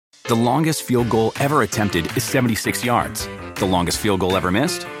The longest field goal ever attempted is 76 yards. The longest field goal ever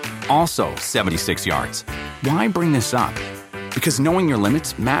missed? Also 76 yards. Why bring this up? Because knowing your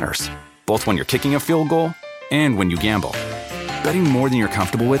limits matters, both when you're kicking a field goal and when you gamble. Betting more than you're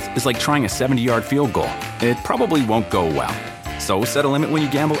comfortable with is like trying a 70-yard field goal. It probably won't go well. So set a limit when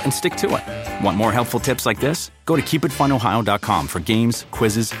you gamble and stick to it. Want more helpful tips like this? Go to keepitfunohio.com for games,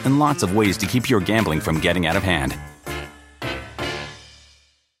 quizzes, and lots of ways to keep your gambling from getting out of hand.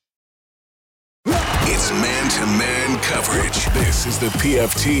 It's man-to-man coverage. This is the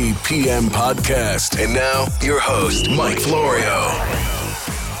PFT PM podcast. And now, your host, Mike Florio.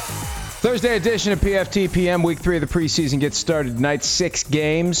 Thursday edition of PFT PM. Week 3 of the preseason gets started tonight. 6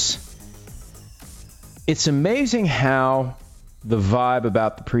 games. It's amazing how the vibe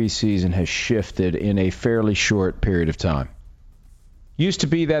about the preseason has shifted in a fairly short period of time. Used to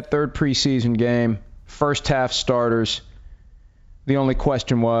be that third preseason game, first half starters. The only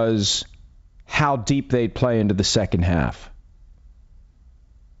question was how deep they'd play into the second half.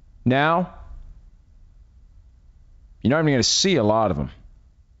 Now, you're not even going to see a lot of them.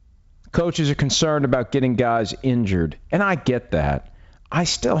 Coaches are concerned about getting guys injured, and I get that. I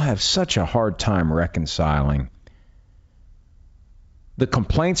still have such a hard time reconciling the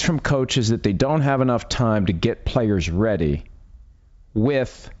complaints from coaches that they don't have enough time to get players ready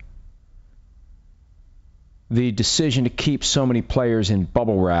with the decision to keep so many players in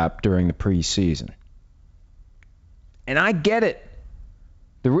bubble wrap during the preseason. And I get it.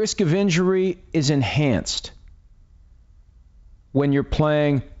 The risk of injury is enhanced when you're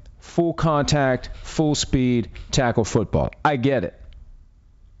playing full contact, full speed tackle football. I get it.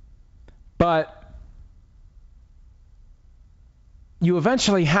 But you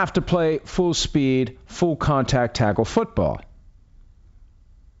eventually have to play full speed, full contact tackle football.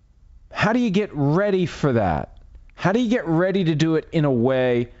 How do you get ready for that? How do you get ready to do it in a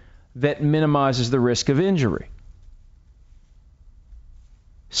way that minimizes the risk of injury?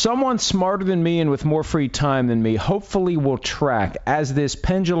 Someone smarter than me and with more free time than me hopefully will track as this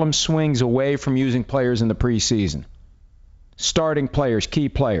pendulum swings away from using players in the preseason. Starting players, key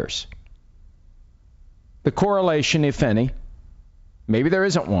players. The correlation, if any, maybe there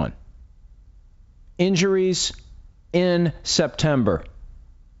isn't one. Injuries in September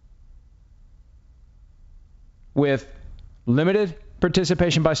with limited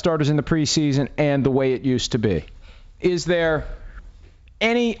participation by starters in the preseason and the way it used to be. Is there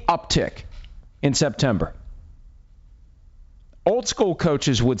any uptick in September? Old school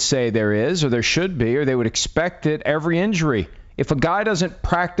coaches would say there is, or there should be, or they would expect it. Every injury. If a guy doesn't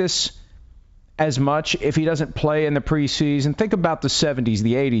practice as much, if he doesn't play in the preseason, think about the 70s,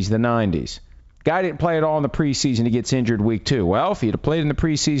 the 80s, the 90s. Guy didn't play at all in the preseason, he gets injured week 2. Well, if he'd have played in the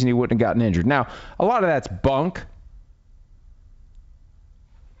preseason, he wouldn't have gotten injured. Now, a lot of that's bunk.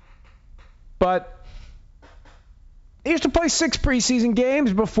 But they used to play 6 preseason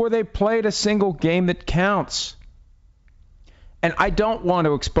games before they played a single game that counts. And I don't want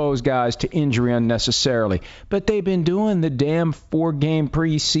to expose guys to injury unnecessarily, but they've been doing the damn 4-game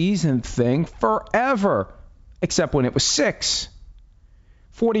preseason thing forever, except when it was 6.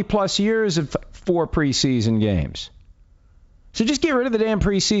 40-plus years of 4 preseason games. So just get rid of the damn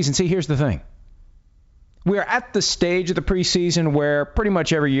preseason. See, here's the thing. We are at the stage of the preseason where pretty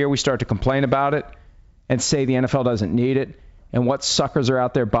much every year we start to complain about it and say the NFL doesn't need it, and what suckers are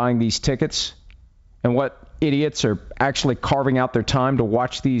out there buying these tickets, and what idiots are actually carving out their time to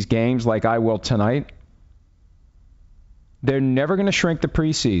watch these games like I will tonight. They're never going to shrink the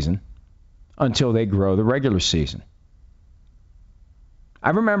preseason until they grow the regular season.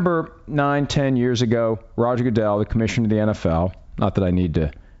 I remember 9, 10 years ago, Roger Goodell, the commissioner of the NFL, not that I need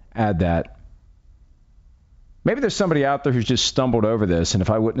to add that. Maybe there's somebody out there who's just stumbled over this, and if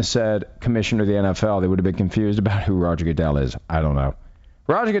I wouldn't have said commissioner of the NFL, they would have been confused about who Roger Goodell is. I don't know.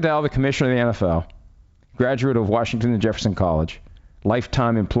 Roger Goodell, the commissioner of the NFL, graduate of Washington and Jefferson College,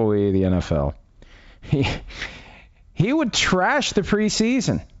 lifetime employee of the NFL. He would trash the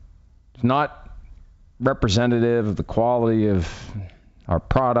preseason. It's not representative of the quality of our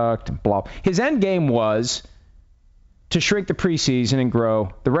product and blah. His end game was to shrink the preseason and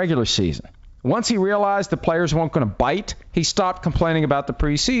grow the regular season. Once he realized the players weren't going to bite, he stopped complaining about the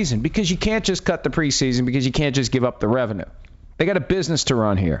preseason, because you can't just cut the preseason, because you can't just give up the revenue. They got a business to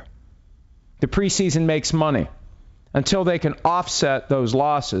run here. The preseason makes money. Until they can offset those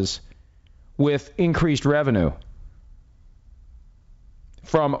losses with increased revenue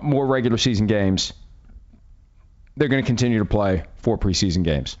from more regular season games, they're going to continue to play 4 preseason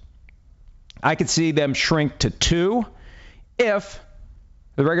games. I could see them shrink to 2 if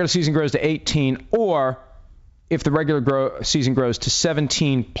the regular season grows to 18, or if the regular season grows to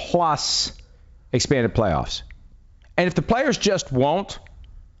 17 plus expanded playoffs. And if the players just won't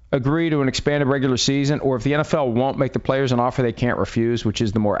agree to an expanded regular season, or if the NFL won't make the players an offer they can't refuse, which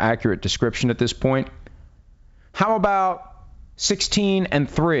is the more accurate description at this point, how about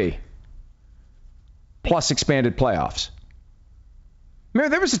 16-3 plus expanded playoffs? Remember,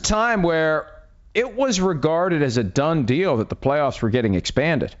 there was a time where it was regarded as a done deal that the playoffs were getting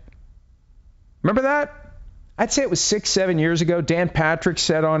expanded. Remember that? I'd say it was 6-7 years ago. Dan Patrick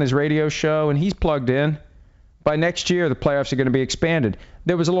said on his radio show, and he's plugged in, by next year the playoffs are going to be expanded.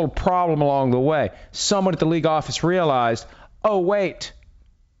 There was a little problem along the way. Someone at the league office realized, oh, wait,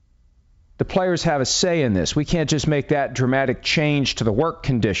 the players have a say in this. We can't just make that dramatic change to the work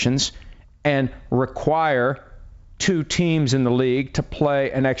conditions and require 2 teams in the league to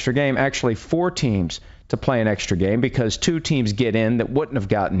play an extra game, actually 4 teams to play an extra game, because 2 teams get in that wouldn't have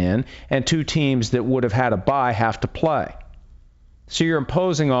gotten in, and 2 teams that would have had a bye have to play. So you're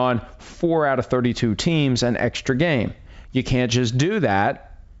imposing on 4 out of 32 teams an extra game. You can't just do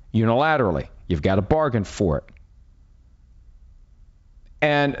that unilaterally. You've got to bargain for it.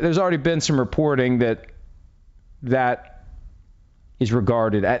 And there's already been some reporting that that is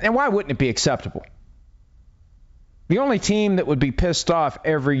regarded as, and why wouldn't it be acceptable? The only team that would be pissed off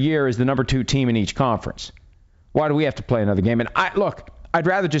every year is the number 2 team in each conference. Why do we have to play another game? And I'd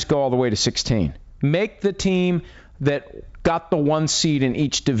rather just go all the way to 16. Make the team that got the 1 seed in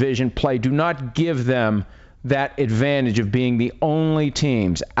each division play. Do not give them that advantage of being the only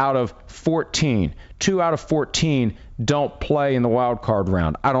teams out of 14. 2 out of 14 don't play in the wild card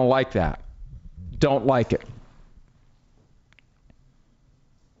round. I don't like that. Don't like it.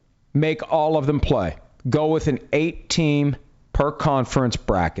 Make all of them play. Go with an 8-team per conference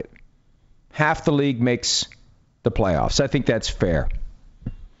bracket. Half the league makes the playoffs. I think that's fair.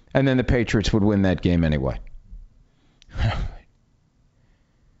 And then the Patriots would win that game anyway.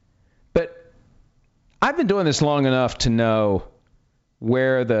 But I've been doing this long enough to know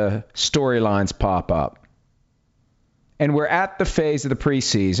where the storylines pop up. And we're at the phase of the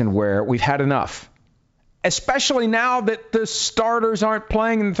preseason where we've had enough. Especially now that the starters aren't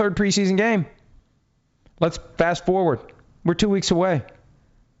playing in the 3rd preseason game. Let's fast forward. We're 2 weeks away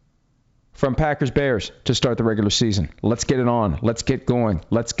from Packers-Bears to start the regular season. Let's get it on. Let's get going.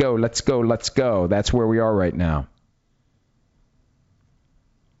 Let's go, let's go, let's go. That's where we are right now.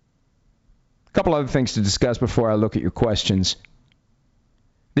 A couple other things to discuss before I look at your questions.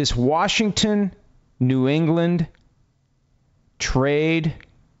 This Washington, New England trade,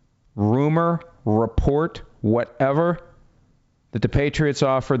 rumor, report, whatever, that the Patriots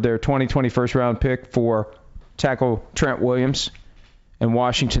offered their 2020 first-round pick for tackle Trent Williams, and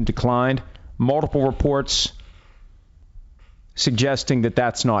Washington declined. Multiple reports suggesting that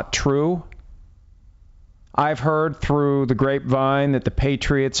that's not true. I've heard through the grapevine that the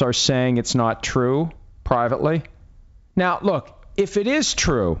Patriots are saying it's not true privately. Now, look, if it is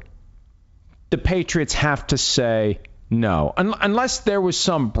true, the Patriots have to say no, unless there was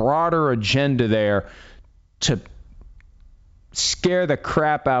some broader agenda there to scare the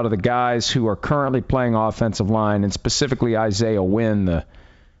crap out of the guys who are currently playing offensive line, and specifically Isaiah Wynn, the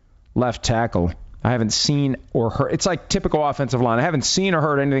left tackle. I haven't seen or heard. It's like typical offensive line. I haven't seen or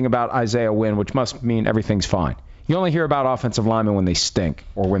heard anything about Isaiah Wynn, which must mean everything's fine. You only hear about offensive linemen when they stink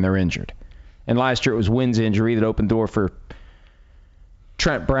or when they're injured. And last year it was Wynn's injury that opened the door for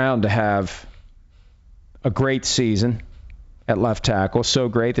Trent Brown to have a great season at left tackle. So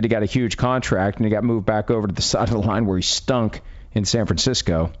great that he got a huge contract and he got moved back over to the side of the line where he stunk in San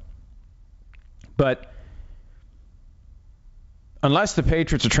Francisco. But unless the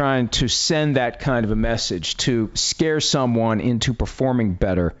Patriots are trying to send that kind of a message to scare someone into performing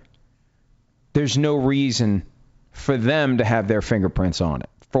better, there's no reason for them to have their fingerprints on it.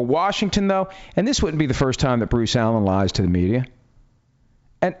 For Washington, though, and this wouldn't be the first time that Bruce Allen lies to the media.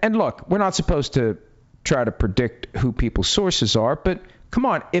 And look, we're not supposed to try to predict who people's sources are, but come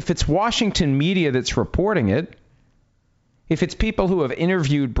on, if it's Washington media that's reporting it, if it's people who have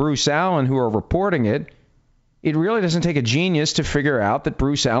interviewed Bruce Allen who are reporting it, it really doesn't take a genius to figure out that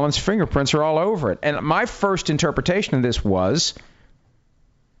Bruce Allen's fingerprints are all over it. And my first interpretation of this was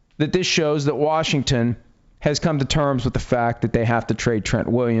that this shows that Washington has come to terms with the fact that they have to trade Trent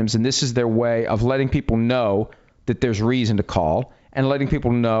Williams, and this is their way of letting people know that there's reason to call and letting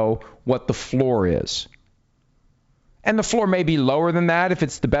people know what the floor is. And the floor may be lower than that if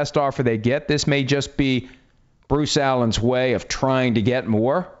it's the best offer they get. This may just be Bruce Allen's way of trying to get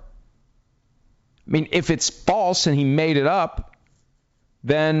more. I mean, if it's false and he made it up,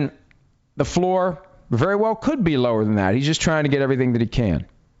 then the floor very well could be lower than that. He's just trying to get everything that he can.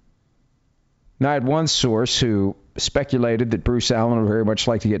 Now, I had one source who speculated that Bruce Allen would very much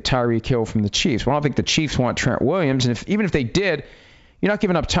like to get Tyreek Hill from the Chiefs. Well, I don't think the Chiefs want Trent Williams, and even if they did, you're not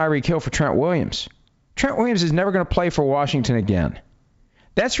giving up Tyreek Hill for Trent Williams. Trent Williams is never going to play for Washington again.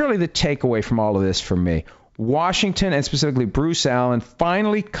 That's really the takeaway from all of this for me. Washington, and specifically Bruce Allen,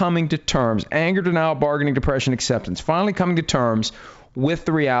 finally coming to terms, anger, denial, bargaining, depression, acceptance, finally coming to terms with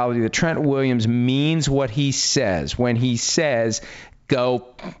the reality that Trent Williams means what he says when he says,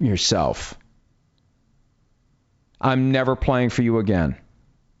 go yourself. I'm never playing for you again.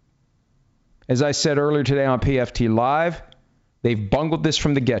 As I said earlier today on PFT Live, they've bungled this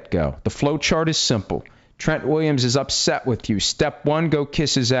from the get-go. The flow chart is simple. Trent Williams is upset with you. Step 1, go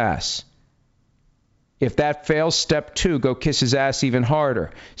kiss his ass. If that fails, step 2, go kiss his ass even harder.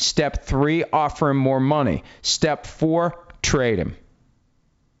 Step 3, offer him more money. Step 4, trade him.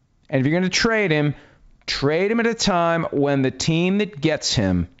 And if you're going to trade him at a time when the team that gets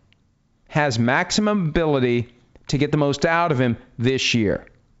him has maximum ability to get the most out of him this year.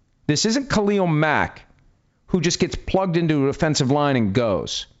 This isn't Khalil Mack, who just gets plugged into an offensive line and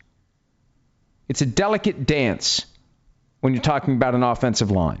goes. It's a delicate dance when you're talking about an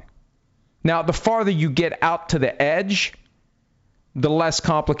offensive line. Now, the farther you get out to the edge, the less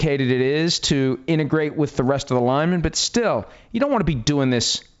complicated it is to integrate with the rest of the linemen. But still, you don't want to be doing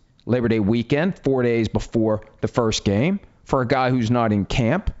this Labor Day weekend, 4 days before the first game, for a guy who's not in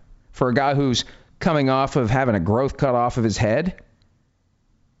camp, for a guy who's coming off of having a growth cut off of his head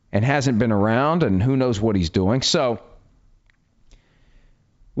and hasn't been around, and who knows what he's doing. So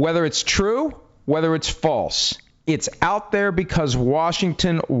whether it's true, whether it's false, it's out there because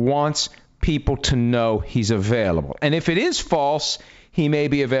Washington wants people to know he's available. And if it is false, he may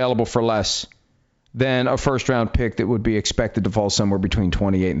be available for less than a first-round pick that would be expected to fall somewhere between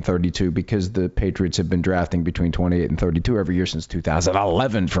 28 and 32, because the Patriots have been drafting between 28 and 32 every year since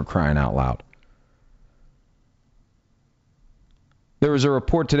 2011, for crying out loud. There was a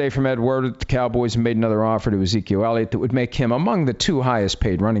report today from Ed Word that the Cowboys made another offer to Ezekiel Elliott that would make him among the 2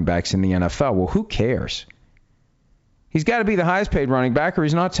 highest-paid running backs in the NFL. Well, who cares? He's got to be the highest-paid running back, or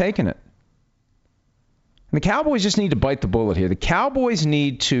he's not taking it. And the Cowboys just need to bite the bullet here. The Cowboys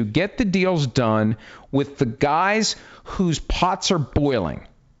need to get the deals done with the guys whose pots are boiling.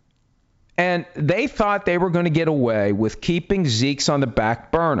 And they thought they were going to get away with keeping Zeke's on the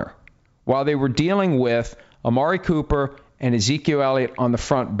back burner while they were dealing with Amari Cooper and Ezekiel Elliott on the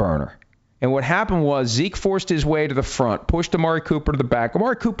front burner. And what happened was Zeke forced his way to the front, pushed Amari Cooper to the back.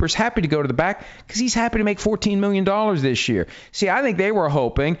 Amari Cooper's happy to go to the back because he's happy to make $14 million this year. See, I think they were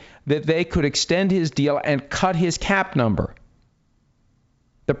hoping that they could extend his deal and cut his cap number.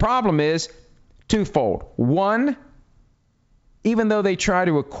 The problem is twofold. One, even though they try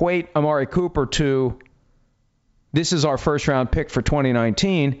to equate Amari Cooper to this is our first-round pick for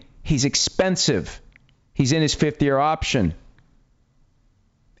 2019, he's expensive. He's in his 5th-year option.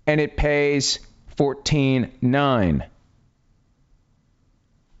 And it pays $14.9.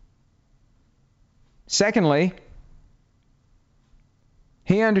 Secondly,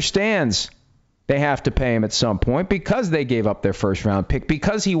 he understands they have to pay him at some point because they gave up their first-round pick,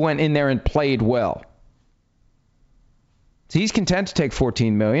 because he went in there and played well. So he's content to take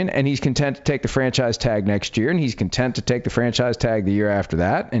 $14 million, and he's content to take the franchise tag next year, and he's content to take the franchise tag the year after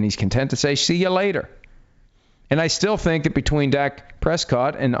that, and he's content to say, see you later. And I still think that between Dak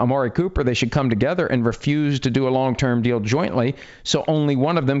Prescott and Amari Cooper, they should come together and refuse to do a long-term deal jointly, so only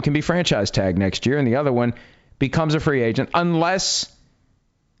one of them can be franchise tagged next year and the other one becomes a free agent, unless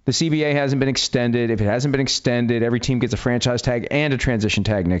the CBA hasn't been extended. If it hasn't been extended, every team gets a franchise tag and a transition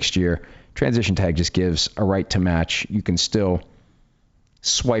tag next year. Transition tag just gives a right to match. You can still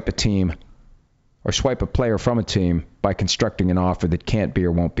swipe a team or swipe a player from a team by constructing an offer that can't be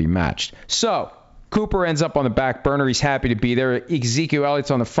or won't be matched. So Cooper ends up on the back burner. He's happy to be there. Ezekiel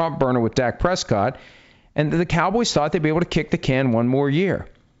Elliott's on the front burner with Dak Prescott. And the Cowboys thought they'd be able to kick the can one more year,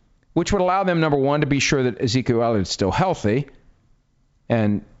 which would allow them, number one, to be sure that Ezekiel Elliott's still healthy.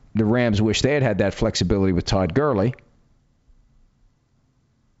 And the Rams wish they had had that flexibility with Todd Gurley.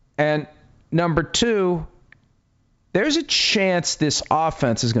 And number two, there's a chance this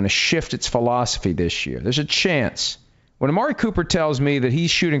offense is going to shift its philosophy this year. There's a chance. When Amari Cooper tells me that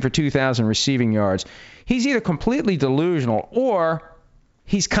he's shooting for 2,000 receiving yards, he's either completely delusional or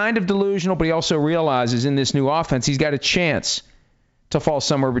he's kind of delusional, but he also realizes in this new offense he's got a chance to fall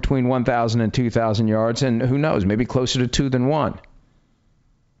somewhere between 1,000 and 2,000 yards, and who knows, maybe closer to 2 than 1.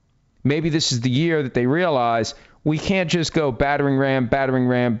 Maybe this is the year that they realize we can't just go battering ram, battering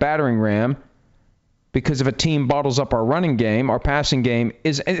ram, battering ram, because if a team bottles up our running game, our passing game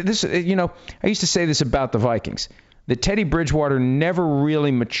is, this, I used to say this about the Vikings. that Teddy Bridgewater never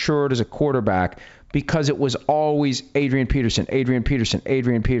really matured as a quarterback because it was always Adrian Peterson, Adrian Peterson,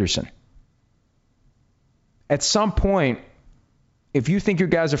 Adrian Peterson. At some point, if you think your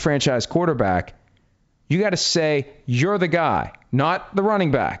guy's a franchise quarterback, you got to say, you're the guy, not the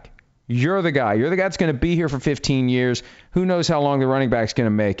running back. You're the guy. You're the guy that's going to be here for 15 years. Who knows how long the running back's going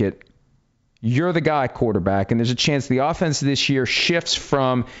to make it. You're the guy, quarterback. And there's a chance the offense this year shifts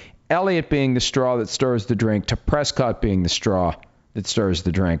from Elliott being the straw that stirs the drink to Prescott being the straw that stirs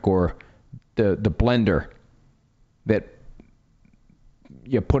the drink, or the blender that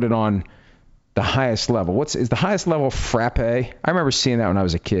you put it on the highest level. Is the highest level frappe? I remember seeing that when I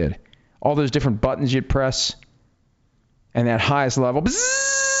was a kid. All those different buttons you'd press, and that highest level,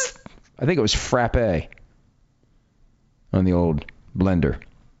 bzzz, I think it was frappe on the old blender.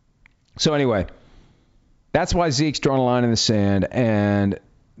 So anyway, that's why Zeke's drawn a line in the sand, and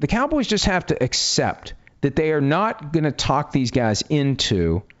the Cowboys just have to accept that they are not going to talk these guys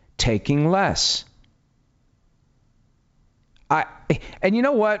into taking less. And you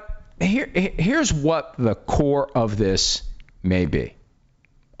know what? Here's what the core of this may be.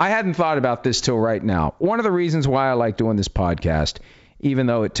 I hadn't thought about this till right now. One of the reasons why I like doing this podcast, even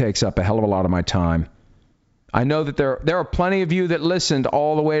though it takes up a hell of a lot of my time, I know that there are plenty of you that listened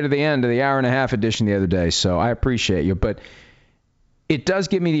all the way to the end of the hour-and-a-half edition the other day, so I appreciate you. But it does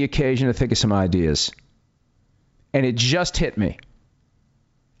give me the occasion to think of some ideas. And it just hit me.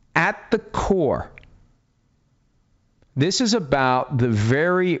 At the core, this is about the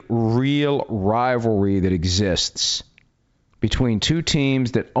very real rivalry that exists between two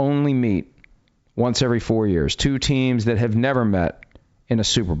teams that only meet once every 4 years, two teams that have never met in a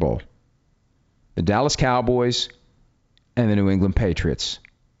Super Bowl. The Dallas Cowboys and the New England Patriots.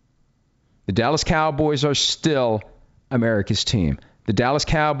 The Dallas Cowboys are still America's team. The Dallas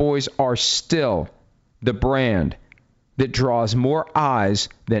Cowboys are still the brand that draws more eyes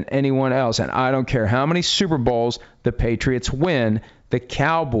than anyone else. And I don't care how many Super Bowls the Patriots win, the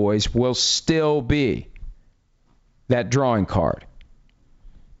Cowboys will still be that drawing card.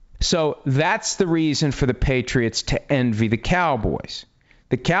 So that's the reason for the Patriots to envy the Cowboys.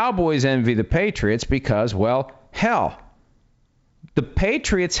 The Cowboys envy the Patriots because, well, hell, the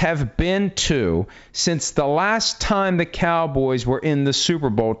Patriots have been to, since the last time the Cowboys were in the Super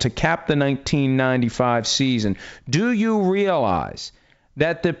Bowl to cap the 1995 season. Do you realize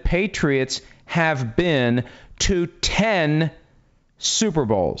that the Patriots have been to 10 Super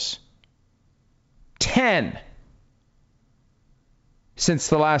Bowls? 10. Since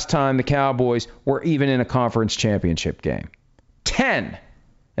the last time the Cowboys were even in a conference championship game. 10.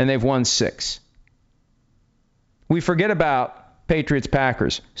 And they've won 6. We forget about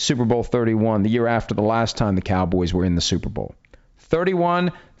Patriots-Packers, Super Bowl 31, the year after the last time the Cowboys were in the Super Bowl.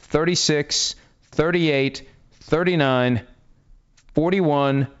 31, 36, 38, 39,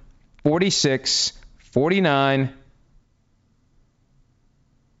 41, 46, 49,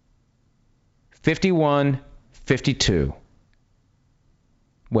 51, 52.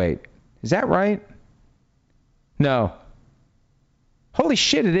 Wait, is that right? No. Holy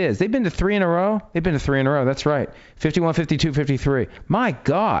shit, it is. They've been to 3 in a row? They've been to 3 in a row. That's right. 51, 52, 53. My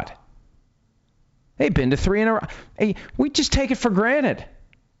God. They've been to 3 in a row. Hey, we just take it for granted.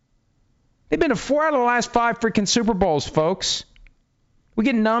 They've been to 4 out of the last 5 freaking Super Bowls, folks. We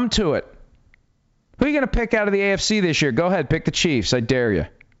get numb to it. Who are you going to pick out of the AFC this year? Go ahead, pick the Chiefs. I dare you.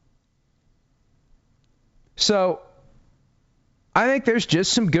 So I think there's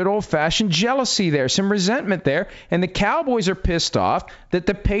just some good old-fashioned jealousy there, some resentment there, and the Cowboys are pissed off that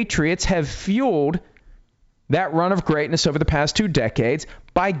the Patriots have fueled that run of greatness over the past 2 decades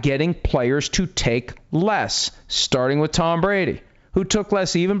by getting players to take less, starting with Tom Brady, who took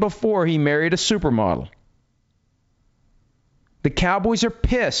less even before he married a supermodel. The Cowboys are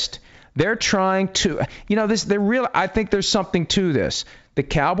pissed. They're trying to, I think there's something to this. The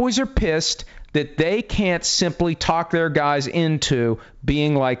Cowboys are pissed that they can't simply talk their guys into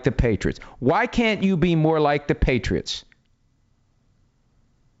being like the Patriots. Why can't you be more like the Patriots?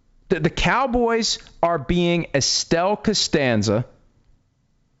 The Cowboys are being Estelle Costanza.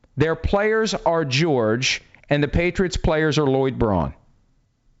 Their players are George, and the Patriots players are Lloyd Braun.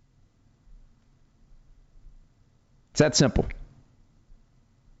 It's that simple.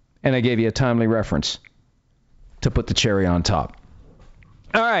 And I gave you a timely reference to put the cherry on top.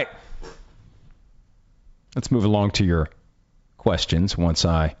 All right. Let's move along to your questions once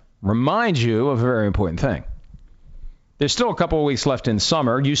I remind you of a very important thing. There's still a couple of weeks left in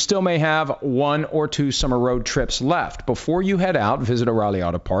summer. You still may have 1 or 2 summer road trips left. Before you head out, visit O'Reilly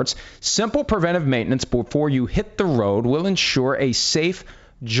Auto Parts. Simple preventive maintenance before you hit the road will ensure a safe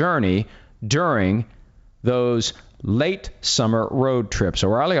journey during those late summer road trips.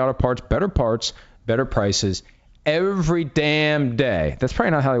 O'Reilly Auto Parts, better prices every damn day. That's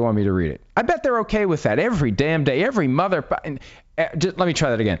probably not how they want me to read it. I bet they're okay with that. Every damn day, every mother. Just, let me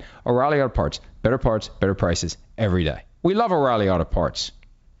try that again. O'Reilly Auto Parts, better prices every day. We love O'Reilly Auto Parts.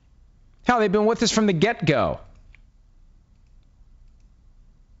 Hell, they've been with us from the get-go.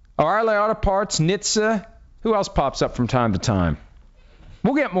 O'Reilly Auto Parts, NHTSA. Who else pops up from time to time?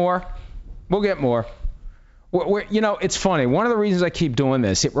 We'll get more. It's funny. One of the reasons I keep doing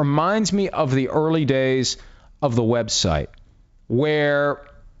this, it reminds me of the early days of the website where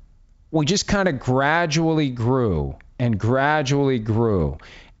we just kind of gradually grew and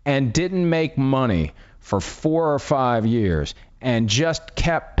didn't make money for 4 or 5 years and just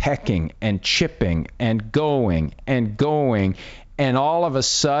kept pecking and chipping and going. And all of a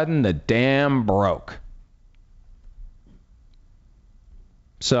sudden, the dam broke.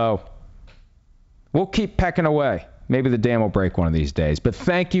 So we'll keep pecking away. Maybe the dam will break one of these days. But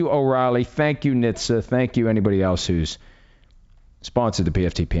thank you, O'Reilly. Thank you, NHTSA. Thank you, anybody else who's sponsored the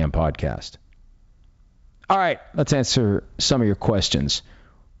PFTPM podcast. All right, let's answer some of your questions.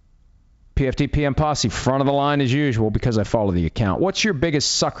 PFTPM Posse, front of the line as usual because I follow the account. What's your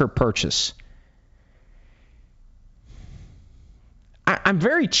biggest sucker purchase? I'm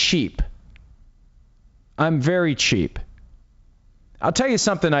very cheap. I'll tell you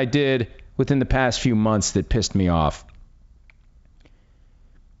something I did within the past few months that pissed me off.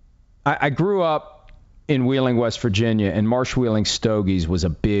 I grew up in Wheeling, West Virginia, and Marsh Wheeling Stogies was a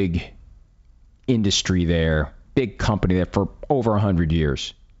big industry there, big company there for over 100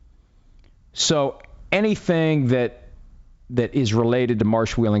 years. So anything that is related to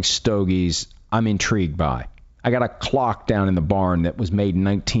Marsh Wheeling Stogies, I'm intrigued by. I got a clock down in the barn that was made in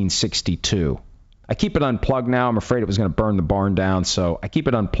 1962. I keep it unplugged now. I'm afraid it was going to burn the barn down, so I keep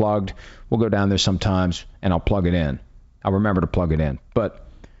it unplugged. We'll go down there sometimes, and I'll plug it in. I'll remember to plug it in. But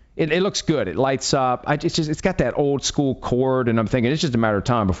it looks good. It lights up. It's got that old school cord, and I'm thinking it's just a matter of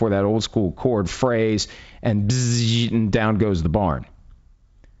time before that old school cord frays, and bzzz, and down goes the barn.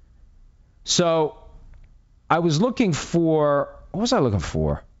 So I was looking for, what was I looking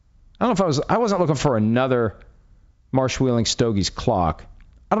for? I wasn't looking for another Marsh Wheeling Stogies clock.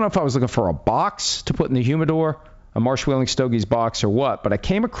 I don't know if I was looking for a box to put in the humidor, a Marsh Wheeling Stogies box or what, but I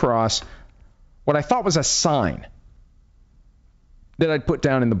came across what I thought was a sign that I'd put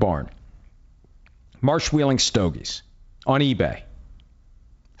down in the barn. Marsh Wheeling Stogies on eBay.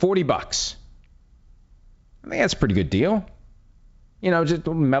 $40. I think that's a pretty good deal. Just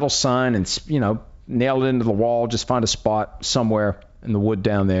a metal sign and, nail it into the wall, just find a spot somewhere in the wood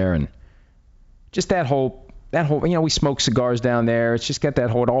down there, and just that whole, we smoke cigars down there. It's just got that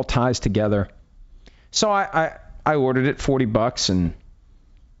whole, it all ties together. So I ordered it, $40, and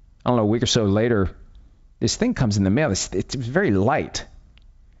I don't know, a week or so later, this thing comes in the mail. It was very light,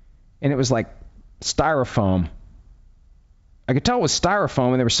 and it was like styrofoam. I could tell it was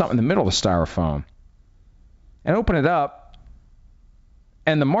styrofoam, and there was something in the middle of the styrofoam. And I opened it up,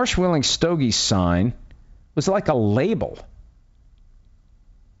 and the Marsh Wheeling Stogies sign was like a label.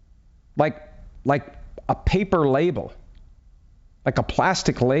 Like a paper label, like a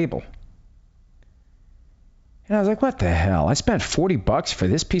plastic label. And I was like, what the hell? I spent $40 for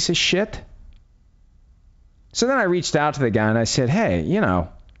this piece of shit? So then I reached out to the guy and I said, hey,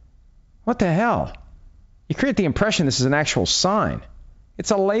 what the hell? You create the impression this is an actual sign.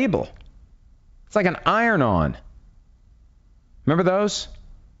 It's a label. It's like an iron-on. Remember those?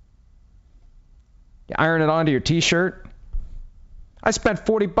 You iron it onto your t-shirt. I spent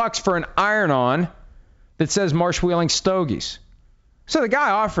 $40 for an iron-on that says Marsh Wheeling Stogies. So the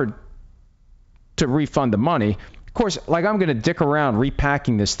guy offered to refund the money. Of course, I'm going to dick around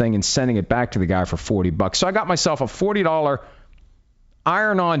repacking this thing and sending it back to the guy for $40. So I got myself a $40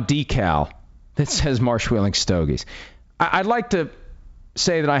 iron-on decal that says Marsh Wheeling Stogies. I'd like to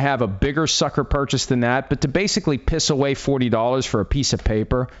say that I have a bigger sucker purchase than that, but to basically piss away $40 for a piece of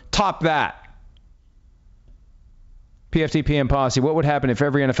paper, top that. PFTPM Posse, what would happen if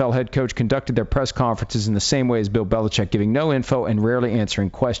every NFL head coach conducted their press conferences in the same way as Bill Belichick, giving no info and rarely answering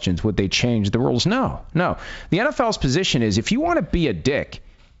questions? Would they change the rules? No. The NFL's position is if you want to be a dick,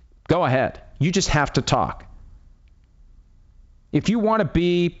 go ahead. You just have to talk. If you want to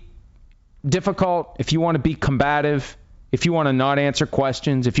be difficult, if you want to be combative, if you want to not answer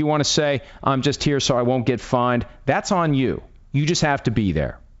questions, if you want to say, I'm just here so I won't get fined, that's on you. You just have to be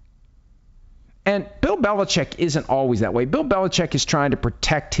there. And Bill Belichick isn't always that way. Bill Belichick is trying to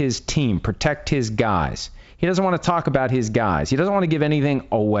protect his team, protect his guys. He doesn't want to talk about his guys. He doesn't want to give anything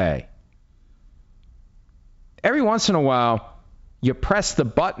away. Every once in a while, You press the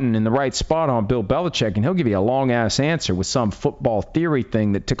button in the right spot on Bill Belichick, and he'll give you a long-ass answer with some football theory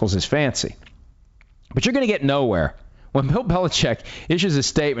thing that tickles his fancy. But you're going to get nowhere when Bill Belichick issues a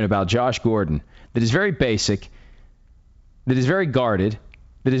statement about Josh Gordon that is very basic, that is very guarded,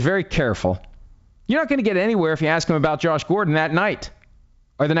 that is very careful. You're not going to get anywhere if you ask him about Josh Gordon that night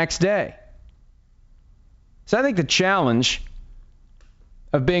or the next day. So I think the challenge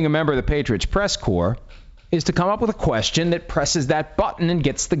of being a member of the Patriots press corps is to come up with a question that presses that button and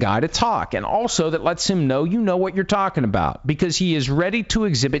gets the guy to talk, and also that lets him know you know what you're talking about, because he is ready to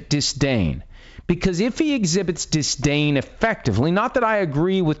exhibit disdain. Because if he exhibits disdain effectively, not that I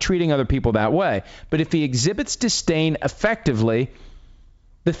agree with treating other people that way, but if he exhibits disdain effectively,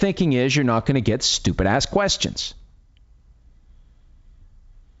 the thinking is you're not going to get stupid-ass questions.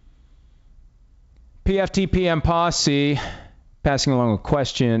 PFTPM Posse passing along a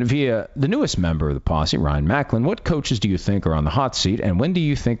question via the newest member of the posse, Ryan Macklin. What coaches do you think are on the hot seat, and when do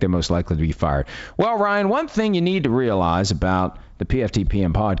you think they're most likely to be fired? Well, Ryan, one thing you need to realize about the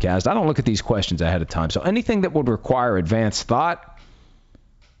PFTPM podcast, I don't look at these questions ahead of time. So anything that would require advanced thought,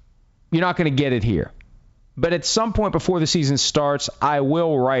 you're not going to get it here. But at some point before the season starts, I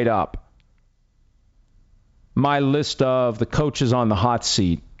will write up my list of the coaches on the hot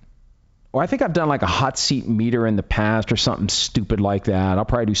seat. Or I think I've done like a hot seat meter in the past or something stupid like that. I'll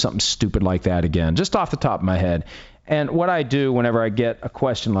probably do something stupid like that again, just off the top of my head. And what I do whenever I get a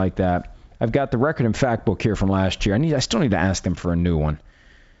question like that, I've got the record and fact book here from last year. I still need to ask them for a new one.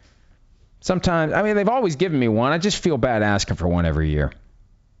 Sometimes, they've always given me one. I just feel bad asking for one every year.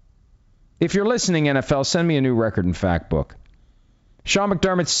 If you're listening, NFL, send me a new record and fact book. Sean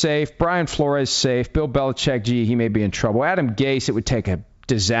McDermott's safe. Brian Flores safe. Bill Belichick, he may be in trouble. Adam Gase, it would take a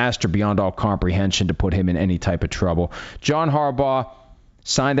disaster beyond all comprehension to put him in any type of trouble. John Harbaugh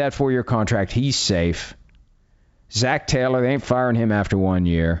signed that 4-year contract. He's safe. Zach Taylor, they ain't firing him after 1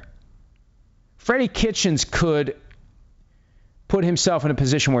 year. Freddie Kitchens could put himself in a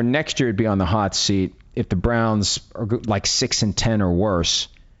position where next year he'd be on the hot seat if the Browns are like 6-10 or worse.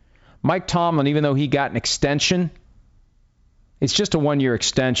 Mike Tomlin, even though he got an extension, it's just a 1-year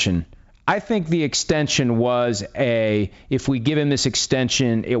extension. I think the extension was if we give him this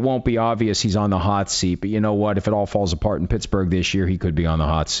extension, it won't be obvious he's on the hot seat. But you know what? If it all falls apart in Pittsburgh this year, he could be on the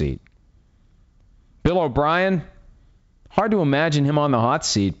hot seat. Bill O'Brien, hard to imagine him on the hot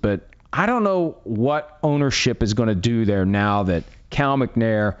seat, but I don't know what ownership is going to do there now that Cal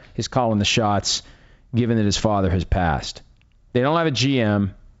McNair is calling the shots, given that his father has passed. They don't have a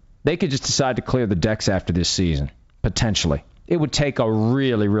GM. They could just decide to clear the decks after this season, potentially. It would take a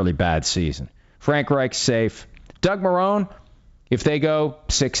really, really bad season. Frank Reich's safe. Doug Marrone, if they go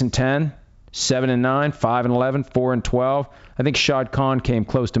 6-10, 7-9, 5-11, 4-12, I think Shad Khan came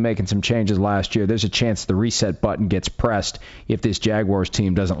close to making some changes last year. There's a chance the reset button gets pressed if this Jaguars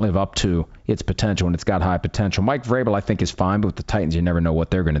team doesn't live up to its potential, and it's got high potential. Mike Vrabel, I think, is fine, but with the Titans, you never know what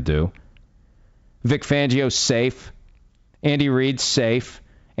they're going to do. Vic Fangio's safe. Andy Reid's safe.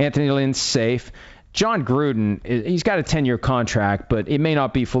 Anthony Lynn's safe. John Gruden, he's got a 10-year contract, but it may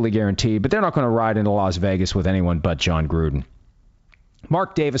not be fully guaranteed. But they're not going to ride into Las Vegas with anyone but John Gruden.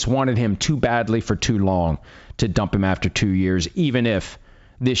 Mark Davis wanted him too badly for too long to dump him after 2 years, even if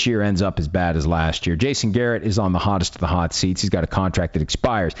this year ends up as bad as last year. Jason Garrett is on the hottest of the hot seats. He's got a contract that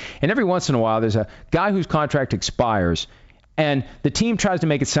expires. And every once in a while, there's a guy whose contract expires, and the team tries to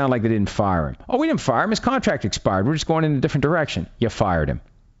make it sound like they didn't fire him. Oh, we didn't fire him. His contract expired. We're just going in a different direction. You fired him.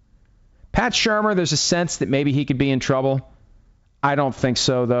 Pat Shurmur, there's a sense that maybe he could be in trouble. I don't think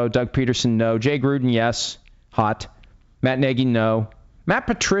so, though. Doug Peterson, no. Jay Gruden, yes. Hot. Matt Nagy, no. Matt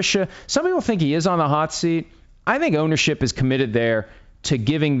Patricia, some people think he is on the hot seat. I think ownership is committed there to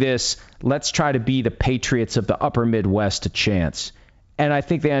giving this, let's try to be the Patriots of the upper Midwest, a chance. And I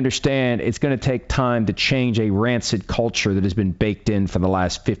think they understand it's going to take time to change a rancid culture that has been baked in for the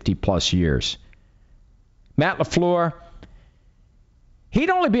last 50-plus years. Matt LaFleur, he'd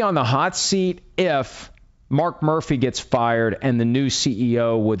only be on the hot seat if Mark Murphy gets fired and the new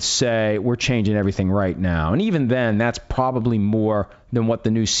CEO would say, we're changing everything right now. And even then, that's probably more than what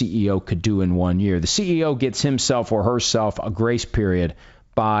the new CEO could do in 1 year. The CEO gets himself or herself a grace period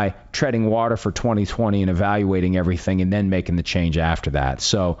by treading water for 2020 and evaluating everything and then making the change after that.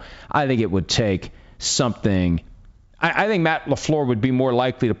 So I think it would take something. I think Matt LaFleur would be more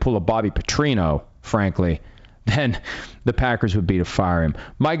likely to pull a Bobby Petrino, frankly, than the Packers would be to fire him.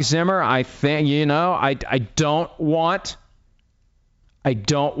 Mike Zimmer, I think, I don't want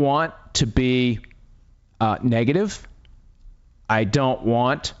to be negative. I don't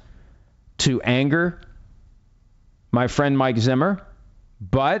want to anger my friend Mike Zimmer,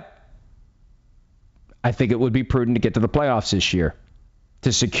 but I think it would be prudent to get to the playoffs this year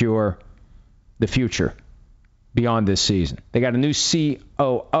to secure the future beyond this season. They got a new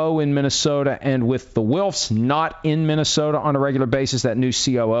COO in Minnesota, and with the Wilfs not in Minnesota on a regular basis, that new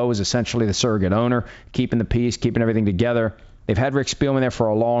COO is essentially the surrogate owner, keeping the peace, keeping everything together. They've had Rick Spielman there for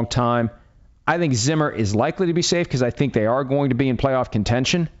a long time. I think Zimmer is likely to be safe because I think they are going to be in playoff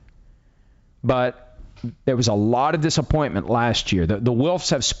contention. But there was a lot of disappointment last year. The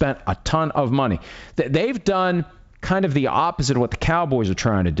Wilfs have spent a ton of money. They've done kind of the opposite of what the Cowboys are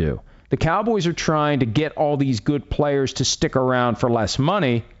trying to do. The Cowboys are trying to get all these good players to stick around for less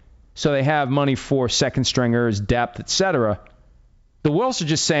money so they have money for second stringers, depth, etc. The Wilfs are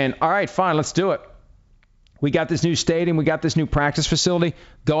just saying, all right, fine, let's do it. We got this new stadium. We got this new practice facility.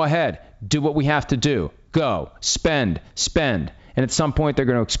 Go ahead. Do what we have to do. Go. Spend. And at some point, they're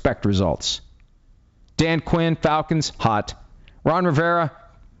going to expect results. Dan Quinn, Falcons, hot. Ron Rivera,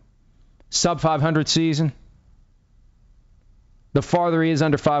 sub-500 season. The farther he is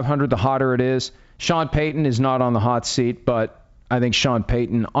under 500, the hotter it is. Sean Payton is not on the hot seat, but I think Sean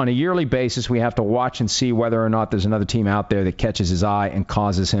Payton, on a yearly basis, we have to watch and see whether or not there's another team out there that catches his eye and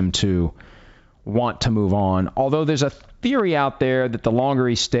causes him to want to move on. Although there's a theory out there that the longer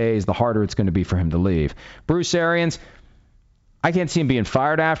he stays, the harder it's going to be for him to leave. Bruce Arians, I can't see him being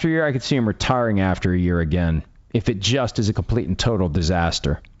fired after a year. I could see him retiring after a year again if it just is a complete and total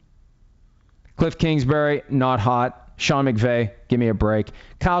disaster. Cliff Kingsbury, not hot. Sean McVay, give me a break.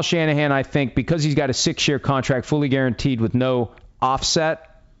 Kyle Shanahan, I think, because he's got a 6-year contract fully guaranteed with no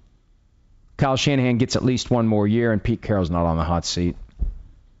offset, Kyle Shanahan gets at least one more year, and Pete Carroll's not on the hot seat.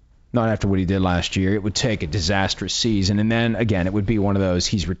 Not after what he did last year. It would take a disastrous season, and then, again, it would be one of those,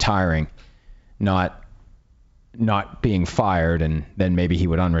 he's retiring, not being fired, and then maybe he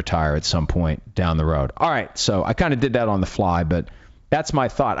would unretire at some point down the road. All right, so I kind of did that on the fly, but that's my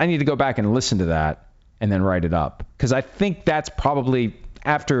thought. I need to go back and listen to that and then write it up, because I think that's probably,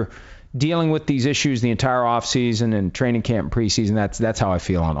 after dealing with these issues the entire offseason and training camp and preseason, that's how I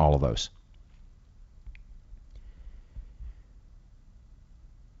feel on all of those.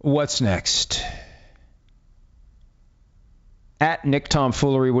 What's next? At Nick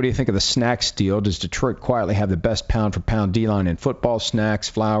Tomfoolery, what do you think of the Snacks deal? Does Detroit quietly have the best pound-for-pound D-line in football? Snacks,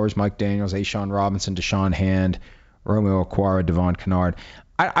 Flowers, Mike Daniels, A'Shawn Robinson, Deshaun Hand, Romeo Okwara, Devon Kennard.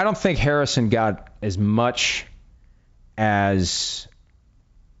 I don't think Harrison got as much as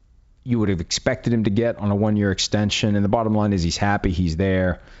you would have expected him to get on a one-year extension, and the bottom line is he's happy he's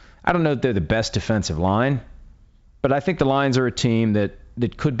there. I don't know if they're the best defensive line, but I think the Lions are a team that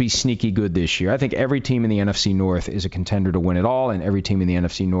could be sneaky good this year. I think every team in the NFC North is a contender to win it all, and every team in the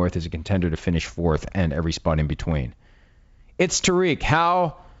NFC North is a contender to finish fourth, and every spot in between. It's Tariq.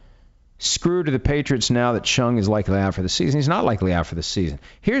 How screwed are the Patriots now that Chung is likely out for the season? He's not likely out for the season.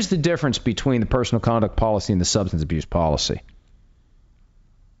 Here's the difference between the personal conduct policy and the substance abuse policy.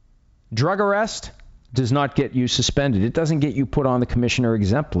 Drug arrest does not get you suspended. It doesn't get you put on the commissioner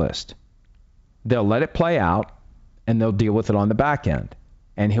exempt list. They'll let it play out, and they'll deal with it on the back end.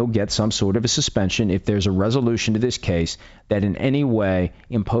 And he'll get some sort of a suspension if there's a resolution to this case that in any way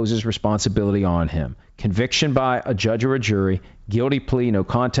imposes responsibility on him. Conviction by a judge or a jury, guilty plea, no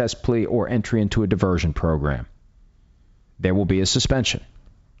contest plea, or entry into a diversion program. There will be a suspension.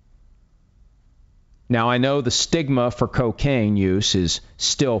 Now, I know the stigma for cocaine use is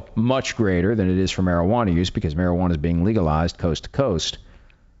still much greater than it is for marijuana use because marijuana is being legalized coast to coast.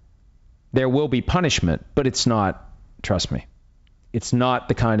 There will be punishment, but it's not, trust me, it's not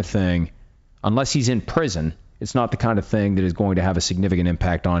the kind of thing, unless he's in prison, it's not the kind of thing that is going to have a significant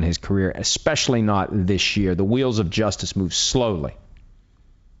impact on his career, especially not this year. The wheels of justice move slowly.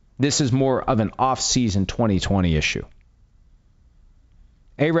 This is more of an off-season 2020 issue.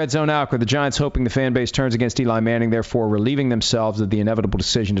 Red Zone Out, the Giants hoping the fan base turns against Eli Manning, therefore relieving themselves of the inevitable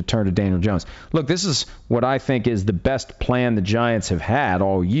decision to turn to Daniel Jones. Look, this is what I think is the best plan the Giants have had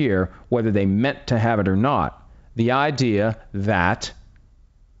all year, whether they meant to have it or not. The idea that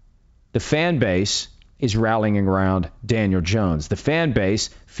the fan base is rallying around Daniel Jones. The fan base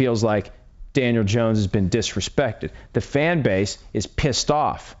feels like Daniel Jones has been disrespected. The fan base is pissed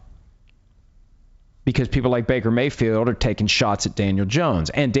off because people like Baker Mayfield are taking shots at Daniel Jones.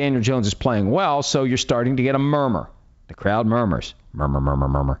 And Daniel Jones is playing well, so you're starting to get a murmur. The crowd murmurs. Murmur, murmur,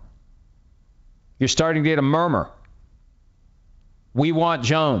 murmur. You're starting to get a murmur. We want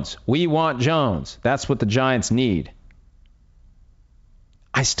Jones. We want Jones. That's what the Giants need.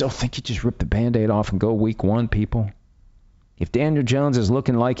 I still think you just rip the Band-Aid off and go week one, people. If Daniel Jones is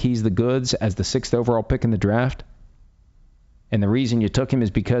looking like he's the goods as the 6th overall pick in the draft, and the reason you took him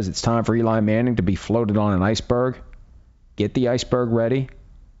is because it's time for Eli Manning to be floated on an iceberg, get the iceberg ready.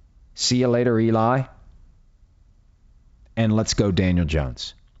 See you later, Eli. And let's go Daniel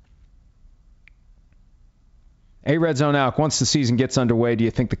Jones. Red Zone Alk, once the season gets underway, do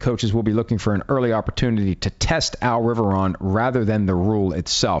you think the coaches will be looking for an early opportunity to test Al Riveron rather than the rule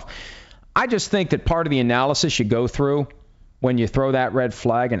itself? I just think that part of the analysis you go through when you throw that red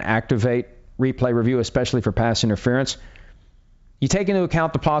flag and activate replay review, especially for pass interference, you take into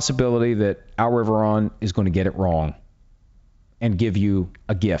account the possibility that Al Riveron is going to get it wrong and give you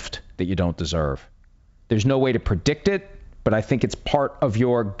a gift that you don't deserve. There's no way to predict it, but I think it's part of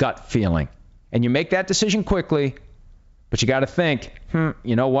your gut feeling. And you make that decision quickly, but you got to think,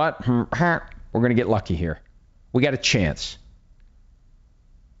 you know what? We're going to get lucky here. We got a chance.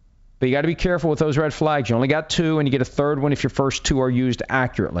 But you got to be careful with those red flags. You only got 2, and you get a third one if your first 2 are used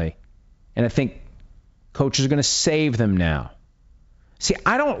accurately. And I think coaches are going to save them now. See,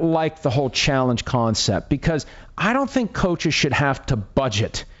 I don't like the whole challenge concept because I don't think coaches should have to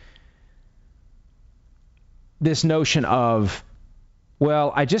budget this notion of,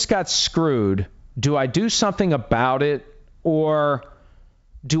 well, I just got screwed. Do I do something about it, or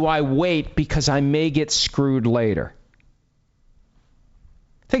do I wait because I may get screwed later?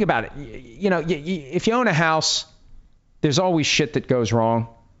 Think about it. If you own a house, there's always shit that goes wrong.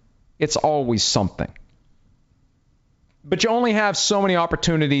 It's always something. But you only have so many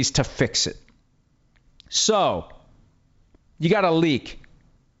opportunities to fix it. So, you got a leak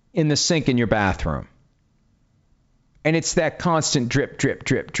in the sink in your bathroom. And it's that constant drip, drip,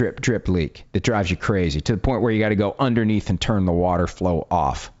 drip, drip, drip leak that drives you crazy to the point where you got to go underneath and turn the water flow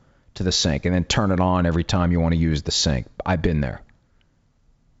off to the sink and then turn it on every time you want to use the sink. I've been there.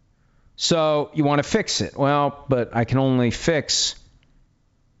 So you want to fix it. Well, but I can only fix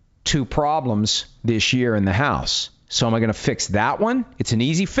 2 problems this year in the house. So am I going to fix that one? It's an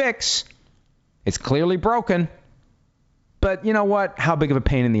easy fix. It's clearly broken. But you know what? How big of a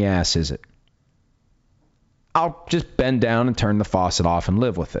pain in the ass is it? I'll just bend down and turn the faucet off and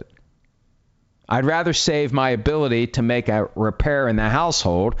live with it. I'd rather save my ability to make a repair in the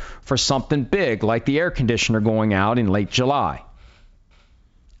household for something big like the air conditioner going out in late July.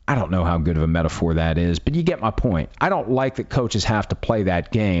 I don't know how good of a metaphor that is, but you get my point. I don't like that coaches have to play that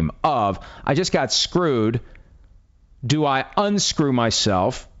game of, I just got screwed. Do I unscrew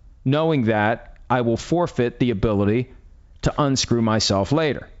myself knowing that I will forfeit the ability to unscrew myself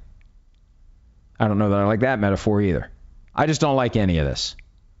later? I don't know that I like that metaphor either. I just don't like any of this.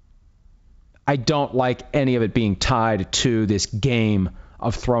 I don't like any of it being tied to this game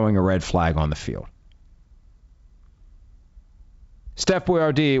of throwing a red flag on the field. Steph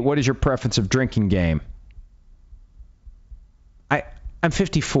Boyardee, what is your preference of drinking game? I'm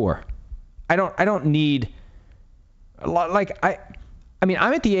 54. I don't need a lot. I'm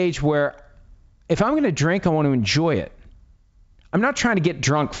at the age where if I'm going to drink, I want to enjoy it. I'm not trying to get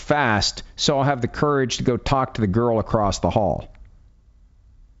drunk fast so I'll have the courage to go talk to the girl across the hall.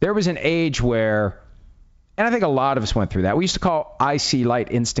 There was an age where, and I think a lot of us went through that, we used to call IC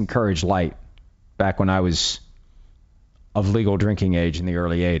Light Instant Courage Light back when I was of legal drinking age in the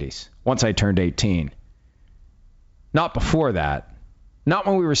early 80s, once I turned 18. Not before that. Not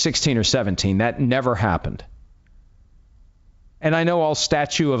when we were 16 or 17. That never happened. And I know all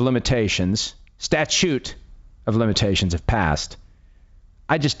statute of limitations have passed.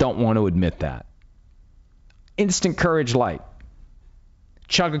 I just don't want to admit that. Instant Courage Light.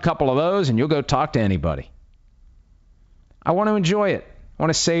 Chug a couple of those and you'll go talk to anybody. I want to enjoy it. I want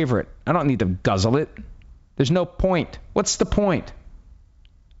to savor it. I don't need to guzzle it. There's no point. What's the point?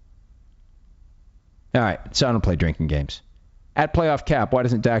 All right, so I don't play drinking games. At Playoff Cap, why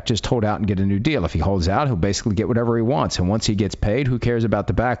doesn't Dak just hold out and get a new deal? If he holds out, he'll basically get whatever he wants. And once he gets paid, who cares about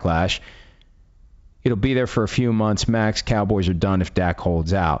the backlash? It'll be there for a few months max. Cowboys are done if Dak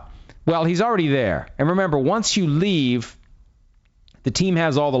holds out. Well, he's already there. And remember, once you leave, the team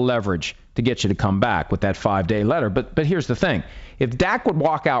has all the leverage to get you to come back with that 5-day letter. But here's the thing. If Dak would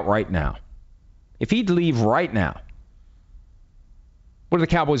walk out right now, if he'd leave right now, what are the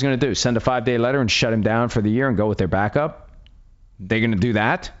Cowboys going to do? Send a 5-day letter and shut him down for the year and go with their backup? They're going to do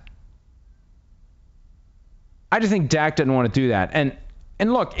that? I just think Dak doesn't want to do that. And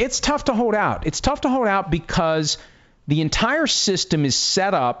look, it's tough to hold out. It's tough to hold out because the entire system is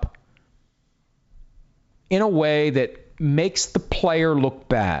set up in a way that makes the player look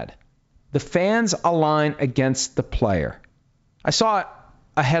bad. The fans align against the player. I saw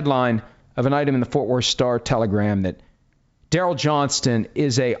a headline of an item in the Fort Worth Star-Telegram that Daryl Johnston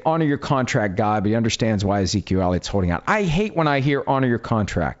is a honor your contract guy, but he understands why Ezekiel Elliott's holding out. I hate when I hear honor your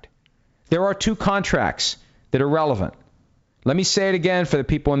contract. There are 2 contracts that are relevant. Let me say it again for the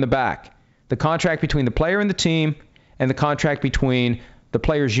people in the back. The contract between the player and the team, and the contract between the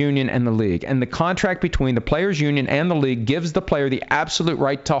players' union and the league. And the contract between the players' union and the league gives the player the absolute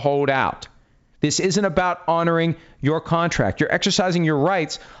right to hold out. This isn't about honoring your contract. You're exercising your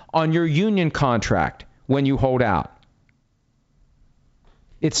rights on your union contract when you hold out.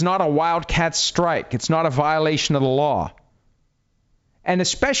 It's not a wildcat strike. It's not a violation of the law. And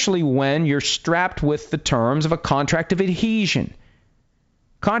especially when you're strapped with the terms of a contract of adhesion.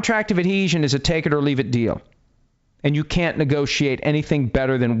 Contract of adhesion is a take it or leave it deal. And you can't negotiate anything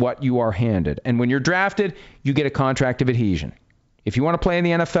better than what you are handed. And when you're drafted, you get a contract of adhesion. If you want to play in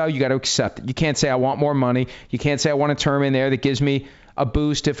the NFL, you got to accept it. You can't say, I want more money. You can't say, I want a term in there that gives me a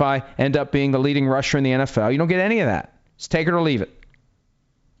boost if I end up being the leading rusher in the NFL. You don't get any of that. It's take it or leave it.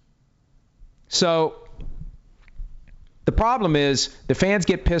 So the problem is the fans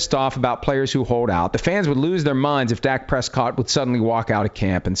get pissed off about players who hold out. The fans would lose their minds if Dak Prescott would suddenly walk out of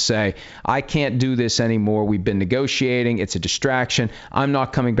camp and say, I can't do this anymore. We've been negotiating. It's a distraction. I'm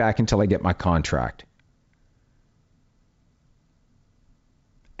not coming back until I get my contract.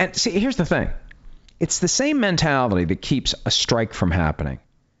 And see, here's the thing. It's the same mentality that keeps a strike from happening.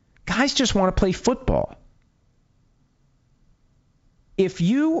 Guys just want to play football. If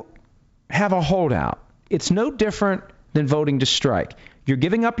you have a holdout, it's no different than voting to strike. You're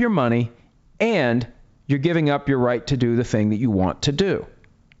giving up your money and you're giving up your right to do the thing that you want to do.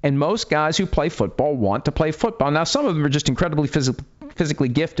 And most guys who play football want to play football. Now, some of them are just incredibly physically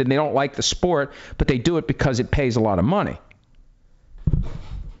gifted and they don't like the sport, but they do it because it pays a lot of money.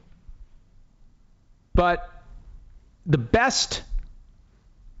 But the best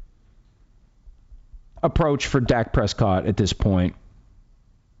approach for Dak Prescott at this point,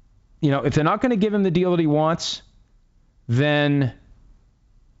 if they're not going to give him the deal that he wants, then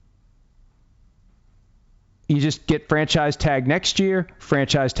you just get franchise tag next year,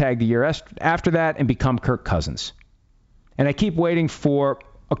 franchise tag the year after that, and become Kirk Cousins. And I keep waiting for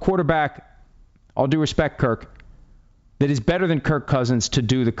a quarterback, all due respect, Kirk, that is better than Kirk Cousins to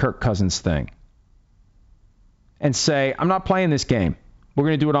do the Kirk Cousins thing. And say, I'm not playing this game. We're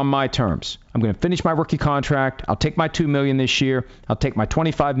going to do it on my terms. I'm going to finish my rookie contract. I'll take my $2 million this year. I'll take my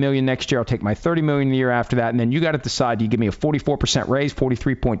 $25 million next year. I'll take my $30 million the year after that. And then you got to decide, do you give me a 44% raise?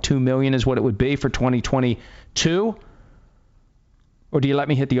 $43.2 million is what it would be for 2022? Or do you let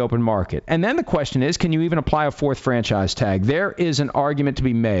me hit the open market? And then the question is, can you even apply a fourth franchise tag? There is an argument to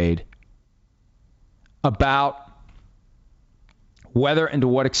be made about whether and to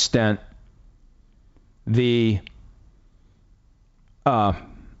what extent the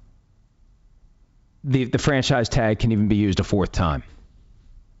franchise tag can even be used a fourth time.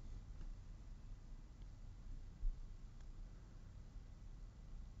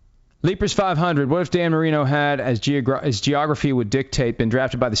 Leapers 500. What if Dan Marino had, as geography would dictate, been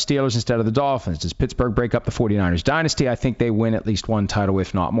drafted by the Steelers instead of the Dolphins? Does Pittsburgh break up the 49ers dynasty? I think they win at least one title,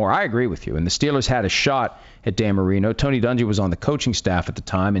 if not more. I agree with you. And the Steelers had a shot at Dan Marino. Tony Dungy was on the coaching staff at the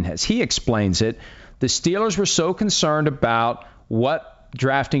time, and as he explains it, the Steelers were so concerned about what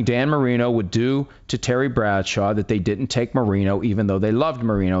drafting Dan Marino would do to Terry Bradshaw that they didn't take Marino, even though they loved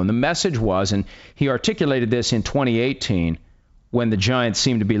Marino. And the message was, and he articulated this in 2018 when the Giants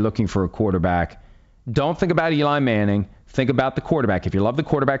seemed to be looking for a quarterback, don't think about Eli Manning, think about the quarterback. If you love the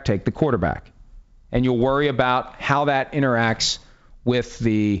quarterback, take the quarterback. And you'll worry about how that interacts with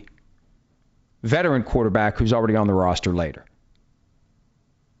the veteran quarterback who's already on the roster later.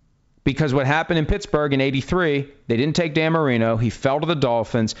 Because what happened in Pittsburgh in '83, they didn't take Dan Marino. He fell to the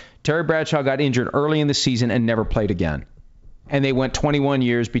Dolphins. Terry Bradshaw got injured early in the season and never played again. And they went 21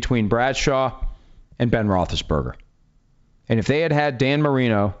 years between Bradshaw and Ben Roethlisberger. And if they had had Dan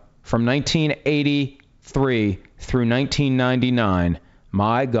Marino from 1983 through 1999,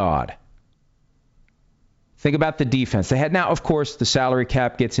 my God. Think about the defense. They had now, of course, the salary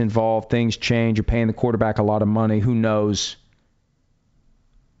cap gets involved. Things change. You're paying the quarterback a lot of money. Who knows?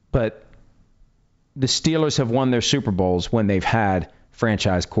 But the Steelers have won their Super Bowls when they've had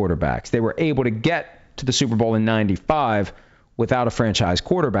franchise quarterbacks. They were able to get to the Super Bowl in '95 without a franchise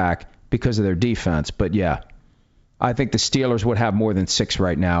quarterback because of their defense. But yeah, I think the Steelers would have more than 6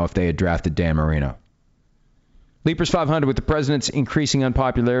 right now if they had drafted Dan Marino. Leapers 500, with the president's increasing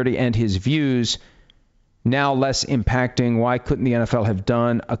unpopularity and his views now less impacting, why couldn't the NFL have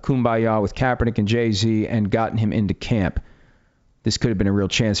done a kumbaya with Kaepernick and Jay-Z and gotten him into camp? This could have been a real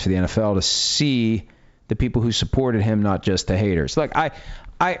chance for the NFL to see the people who supported him, not just the haters. Look,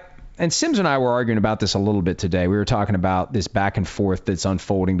 and Sims and I were arguing about this a little bit today. We were talking about this back and forth that's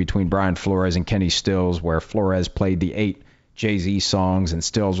unfolding between Brian Flores and Kenny Stills, where Flores played the 8 Jay-Z songs and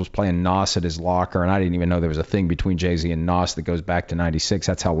Stills was playing Nas at his locker, and I didn't even know there was a thing between Jay-Z and Nas that goes back to '96.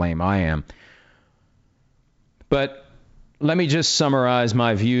 That's how lame I am. But let me just summarize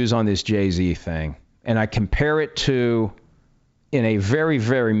my views on this Jay-Z thing. And I compare it to, in a very,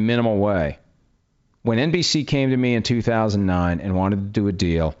 very minimal way, when NBC came to me in 2009 and wanted to do a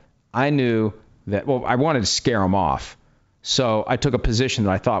deal, I knew that, well, I wanted to scare them off. So I took a position that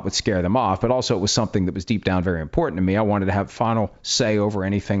I thought would scare them off, but also it was something that was deep down very important to me. I wanted to have final say over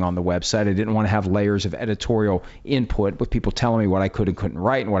anything on the website. I didn't want to have layers of editorial input with people telling me what I could and couldn't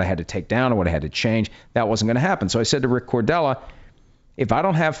write and what I had to take down and what I had to change. That wasn't going to happen. So I said to Rick Cordella, if I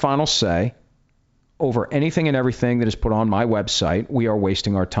don't have final say over anything and everything that is put on my website, we are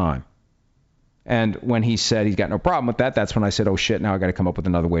wasting our time. And when he said he's got no problem with that, that's when I said, oh shit, now I got to come up with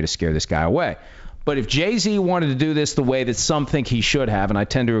another way to scare this guy away. But if Jay-Z wanted to do this the way that some think he should have, and I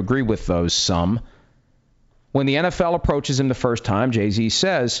tend to agree with those some, when the NFL approaches him the first time, Jay-Z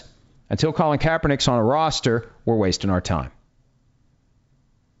says, until Colin Kaepernick's on a roster, we're wasting our time.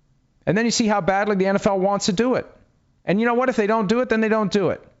 And then you see how badly the NFL wants to do it. And you know what? If they don't do it, then they don't do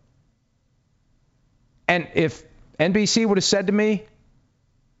it. And if NBC would have said to me,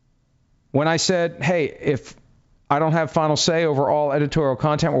 when I said, hey, if I don't have final say over all editorial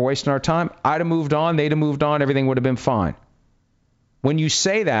content, we're wasting our time, I'd have moved on, they'd have moved on, everything would have been fine. When you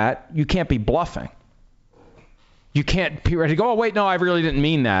say that, you can't be bluffing. You can't be ready to go, oh, wait, no, I really didn't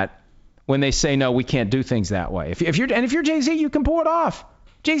mean that, when they say, no, we can't do things that way. If you're Jay-Z, you can pull it off.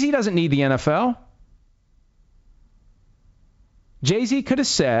 Jay-Z doesn't need the NFL. Jay-Z could have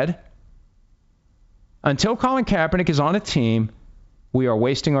said, until Colin Kaepernick is on a team, we are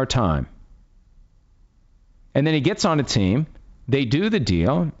wasting our time. And then he gets on a team, they do the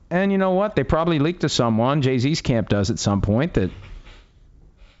deal, and you know what? They probably leak to someone, Jay-Z's camp does at some point, that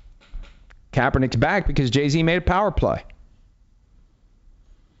Kaepernick's back because Jay-Z made a power play.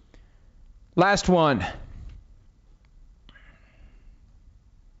 Last one.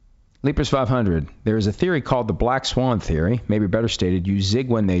 Leapers 500. There is a theory called the Black Swan theory, maybe better stated, you zig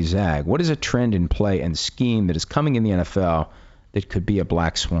when they zag. What is a trend in play and scheme that is coming in the NFL that could be a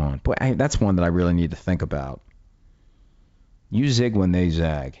black swan? Boy, that's one that I really need to think about. You zig when they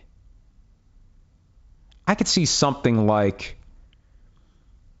zag. I could see something like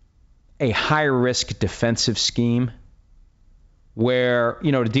a high-risk defensive scheme where,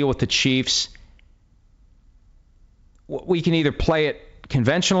 to deal with the Chiefs, we can either play it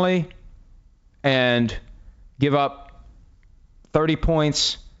conventionally and give up 30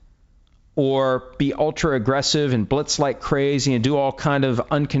 points or be ultra aggressive and blitz like crazy and do all kind of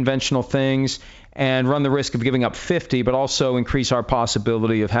unconventional things and run the risk of giving up 50, but also increase our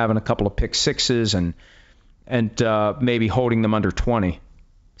possibility of having a couple of pick sixes and maybe holding them under 20.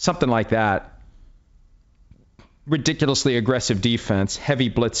 Something like that. Ridiculously aggressive defense, heavy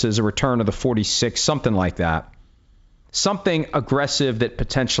blitzes, a return of the 46, something like that. Something aggressive that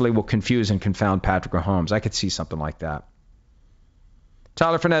potentially will confuse and confound Patrick Mahomes. I could see something like that.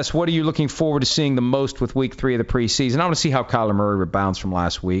 Tyler Finesse, what are you looking forward to seeing the most with Week 3 of the preseason? I want to see how Kyler Murray rebounds from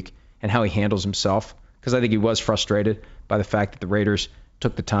last week and how he handles himself, because I think he was frustrated by the fact that the Raiders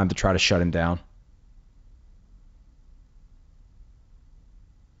took the time to try to shut him down.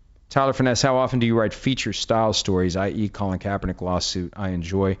 Tyler Finesse, how often do you write feature-style stories, i.e. Colin Kaepernick lawsuit? I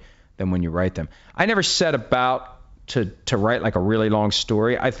enjoy them when you write them. I never set about to write like a really long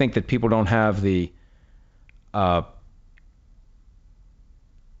story. I think that people don't have the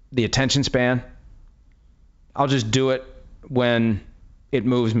attention span. I'll just do it when it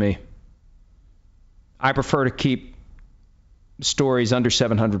moves me. I prefer to keep stories under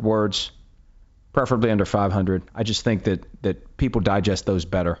 700 words, preferably under 500. I just think that people digest those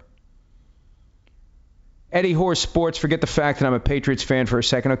better. Eddie Horse Sports, forget the fact that I'm a Patriots fan for a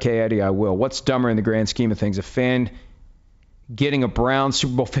second. Okay, Eddie, I will. What's dumber in the grand scheme of things? A fan getting a Brown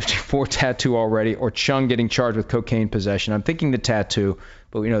Super Bowl 54 tattoo already, or Chung getting charged with cocaine possession? I'm thinking the tattoo,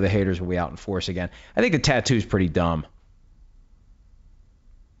 but we know the haters will be out in force again. I think the tattoo is pretty dumb.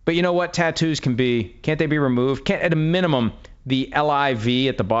 But you know what? Tattoos can't they be removed? At a minimum, the LIV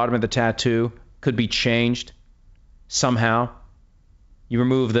at the bottom of the tattoo could be changed somehow. You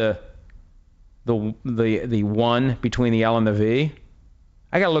remove the one between the L and the V.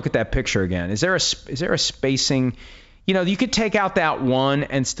 I got to look at that picture again. Is there a spacing? You could take out that one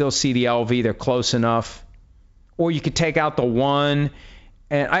and still see the LV. They're close enough. Or you could take out the one,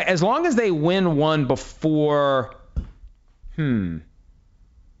 and as long as they win one before,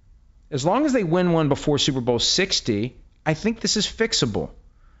 as long as they win one before Super Bowl 60, I think this is fixable.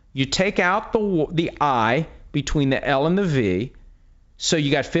 You take out the I between the L and the V, so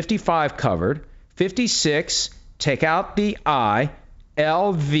you got 55 covered. 56, take out the I,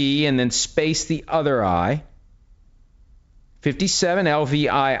 LV, and then space the other I. 57,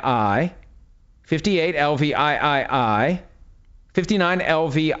 LVII. 58, LVII. 59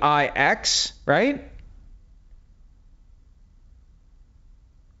 LVIX, right?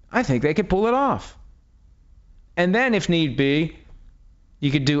 I think they could pull it off. And then, if need be,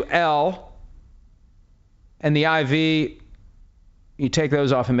 you could do L and the IV, you take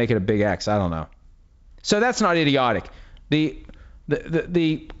those off and make it a big X. I don't know. So that's not idiotic.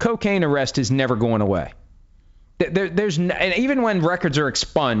 The cocaine arrest is never going away. And even when records are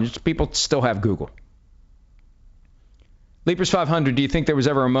expunged, people still have Google. Leapers 500, do you think there was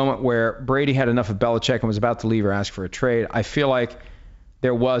ever a moment where Brady had enough of Belichick and was about to leave or ask for a trade? I feel like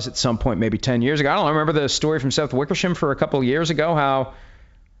there was at some point, maybe 10 years ago. I don't know. I remember the story from Seth Wickersham for a couple of years ago, how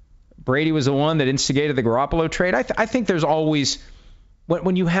Brady was the one that instigated the Garoppolo trade. I think there's always,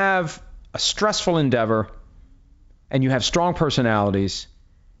 when you have a stressful endeavor and you have strong personalities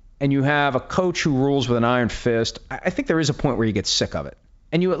and you have a coach who rules with an iron fist, I think there is a point where you get sick of it.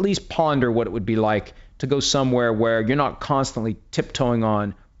 And you at least ponder what it would be like to go somewhere where you're not constantly tiptoeing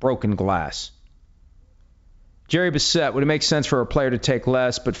on broken glass. Jerry Bissett, would it make sense for a player to take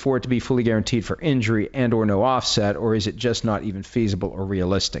less, but for it to be fully guaranteed for injury and or no offset, or is it just not even feasible or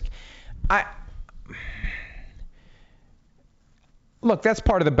realistic? Look, that's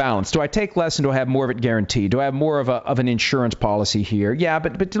part of the balance. Do I take less and do I have more of it guaranteed? Do I have more of an insurance policy here? Yeah,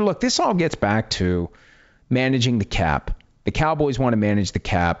 but look, this all gets back to managing the cap. The Cowboys want to manage the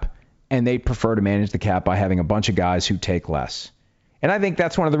cap, and they prefer to manage the cap by having a bunch of guys who take less. And I think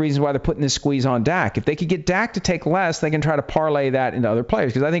that's one of the reasons why they're putting this squeeze on Dak. If they could get Dak to take less, they can try to parlay that into other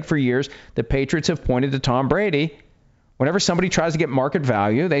players. Because I think for years, the Patriots have pointed to Tom Brady. Whenever somebody tries to get market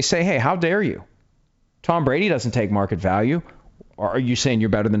value, they say, hey, how dare you? Tom Brady doesn't take market value. Or are you saying you're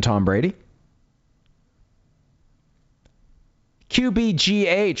better than Tom Brady?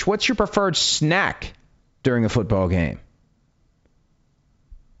 QBGH, what's your preferred snack during a football game?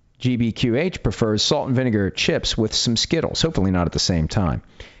 GBQH prefers salt and vinegar chips with some Skittles, hopefully not at the same time.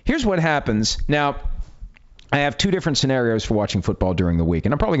 Here's what happens. Now, I have two different scenarios for watching football during the week,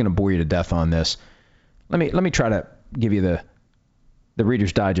 and I'm probably going to bore you to death on this. Let me try to give you the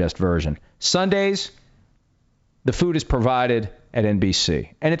Reader's Digest version. Sundays, the food is provided at NBC,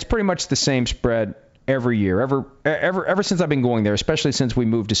 and it's pretty much the same spread every year, ever since I've been going there, especially since we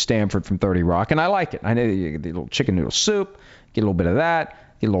moved to Stanford from 30 Rock, and I like it. I know you get a little chicken noodle soup, get a little bit of that,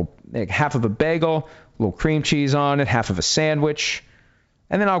 get a little half of a bagel, a little cream cheese on it, half of a sandwich,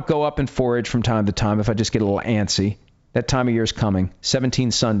 and then I'll go up and forage from time to time if I just get a little antsy. That time of year is coming.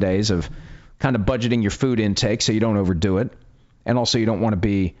 17 Sundays of kind of budgeting your food intake so you don't overdo it, and also you don't want to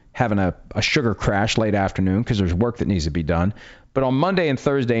be having a sugar crash late afternoon because there's work that needs to be done. But on Monday and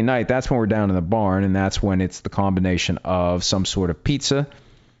Thursday night, that's when we're down in the barn, and that's when it's the combination of some sort of pizza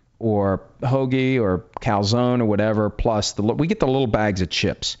or hoagie or calzone or whatever, plus we get the little bags of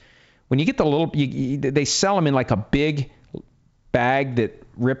chips. When you get the little, they sell them in like a big bag that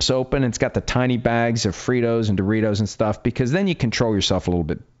rips open, and it's got the tiny bags of Fritos and Doritos and stuff, because then you control yourself a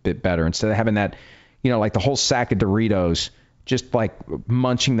little bit better instead of having that, like the whole sack of Doritos, just like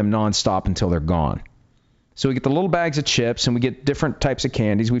munching them nonstop until they're gone. So we get the little bags of chips, and we get different types of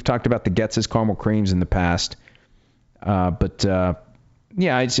candies. We've talked about the Getz's caramel creams in the past. But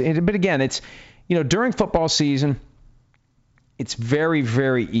again, it's, during football season, it's very,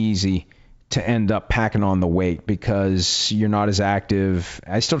 very easy to end up packing on the weight because you're not as active.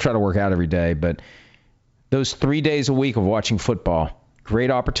 I still try to work out every day, but those 3 days a week of watching football, great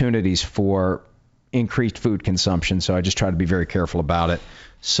opportunities for increased food consumption. So I just try to be very careful about it.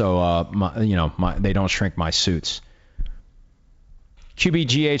 So, they don't shrink my suits.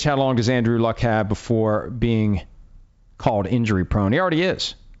 QBGH, how long does Andrew Luck have before being called injury prone? He already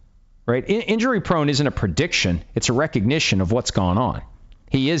is, right? Injury prone isn't a prediction. It's a recognition of what's gone on.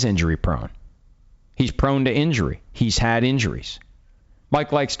 He is injury prone. He's prone to injury. He's had injuries.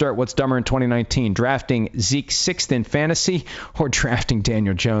 Mike likes dirt. What's dumber in 2019? Drafting Zeke 6th in fantasy or drafting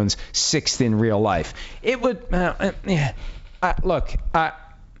Daniel Jones 6th in real life? It would, I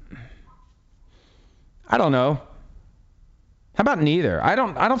don't know. How about neither? I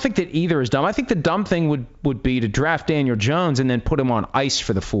don't think that either is dumb. I think the dumb thing would be to draft Daniel Jones and then put him on ice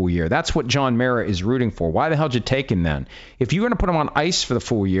for the full year. That's what John Mara is rooting for. Why the hell did you take him then? If you're going to put him on ice for the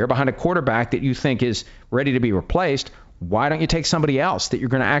full year behind a quarterback that you think is ready to be replaced, why don't you take somebody else that you're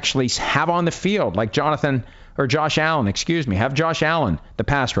going to actually have on the field, like Josh Allen, Have Josh Allen, the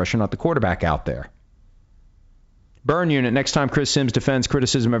pass rusher, not the quarterback, out there. Burn unit, next time Chris Sims defends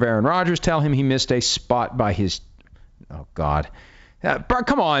criticism of Aaron Rodgers, tell him he missed a spot by his... Oh, God.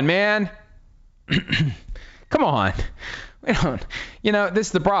 Come on, man. Come on. This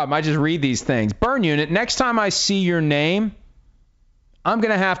is the problem. I just read these things. Burn unit, next time I see your name, I'm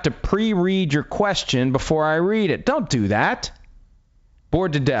going to have to pre-read your question before I read it. Don't do that.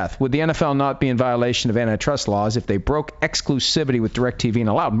 Bored to death. Would the NFL not be in violation of antitrust laws if they broke exclusivity with DirecTV and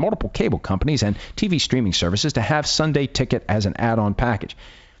allowed multiple cable companies and TV streaming services to have Sunday Ticket as an add-on package?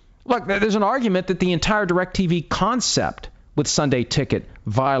 Look, there's an argument that the entire DirecTV concept with Sunday Ticket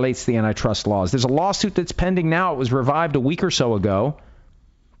violates the antitrust laws. There's a lawsuit that's pending now. It was revived a week or so ago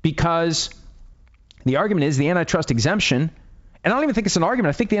because the argument is the antitrust exemption, and I don't even think it's an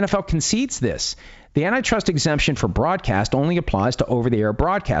argument. I think the NFL concedes this. The antitrust exemption for broadcast only applies to over-the-air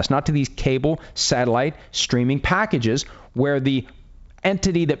broadcast, not to these cable, satellite, streaming packages where the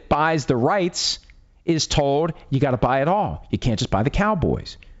entity that buys the rights is told you got to buy it all. You can't just buy the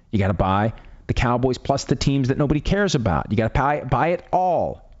Cowboys. You got to buy the Cowboys plus the teams that nobody cares about. You got to buy it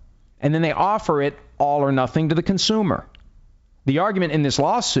all. And then they offer it all or nothing to the consumer. The argument in this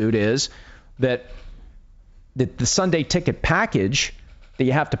lawsuit is that the Sunday Ticket package, that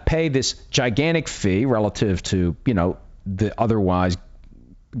you have to pay this gigantic fee relative to, the otherwise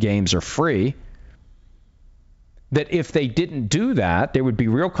games are free, that if they didn't do that, there would be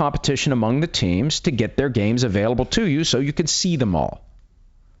real competition among the teams to get their games available to you so you could see them all.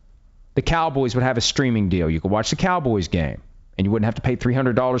 The Cowboys would have a streaming deal. You could watch the Cowboys game, and you wouldn't have to pay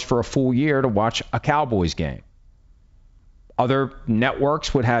 $300 for a full year to watch a Cowboys game. Other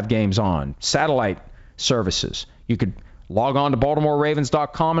networks would have games on, satellite services. You could log on to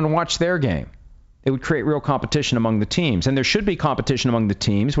BaltimoreRavens.com and watch their game. It would create real competition among the teams. And there should be competition among the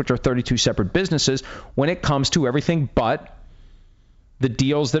teams, which are 32 separate businesses, when it comes to everything but the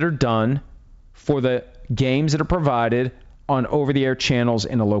deals that are done for the games that are provided on over-the-air channels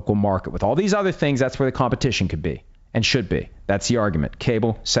in a local market. With all these other things, that's where the competition could be and should be. That's the argument.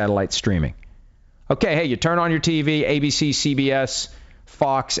 Cable, satellite, streaming. Okay, hey, you turn on your TV, ABC, CBS,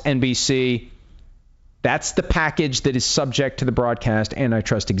 Fox, NBC. That's the package that is subject to the broadcast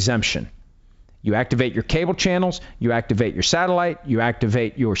antitrust exemption. You activate your cable channels, you activate your satellite, you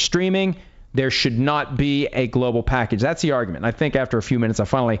activate your streaming. There should not be a global package. That's the argument. And I think after a few minutes, I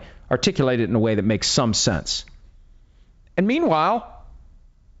finally articulated it in a way that makes some sense. And meanwhile,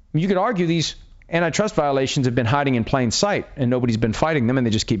 you could argue these antitrust violations have been hiding in plain sight and nobody's been fighting them and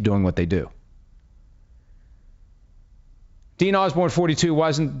they just keep doing what they do. Dean Osborne, 42,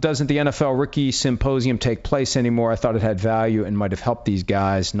 doesn't the NFL Rookie Symposium take place anymore? I thought it had value and might have helped these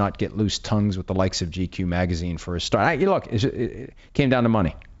guys not get loose tongues with the likes of GQ magazine for a start. Look, it came down to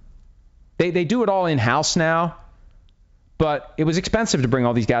money. They do it all in-house now, but it was expensive to bring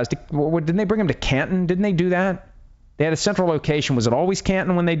all these guys. Didn't they bring them to Canton? Didn't they do that? They had a central location. Was it always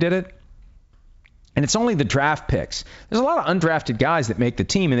Canton when they did it? And it's only the draft picks. There's a lot of undrafted guys that make the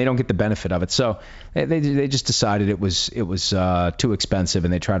team, and they don't get the benefit of it. So they just decided it was too expensive,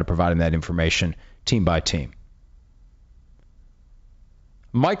 and they tried to provide them that information team by team.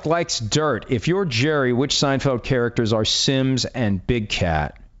 Mike likes dirt. If you're Jerry, which Seinfeld characters are Sims and Big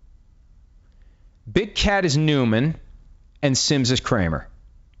Cat? Big Cat is Newman, and Sims is Kramer.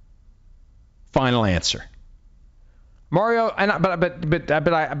 Final answer. Mario,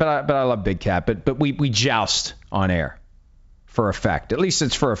 but I love Big Cat, but we joust on air for effect. At least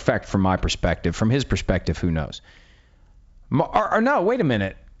it's for effect from my perspective. From his perspective, who knows? Or no, wait a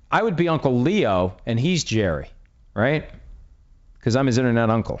minute. I would be Uncle Leo, and he's Jerry, right? Because I'm his internet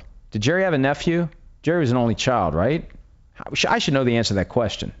uncle. Did Jerry have a nephew? Jerry was an only child, right? I should know the answer to that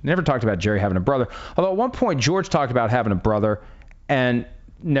question. Never talked about Jerry having a brother. Although at one point, George talked about having a brother and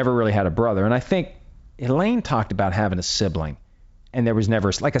never really had a brother. And I think Elaine talked about having a sibling, and there was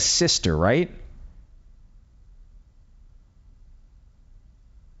never, like a sister, right?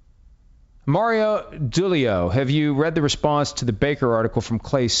 Mario Dulio, have you read the response to the Baker article from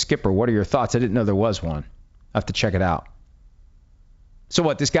Clay Skipper? What are your thoughts? I didn't know there was one. I have to check it out. So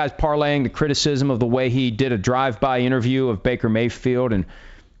what, this guy's parlaying the criticism of the way he did a drive-by interview of Baker Mayfield and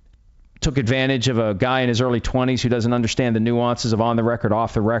took advantage of a guy in his early 20s who doesn't understand the nuances of on the record,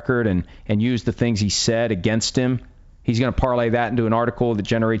 off the record, and used the things he said against him. He's going to parlay that into an article that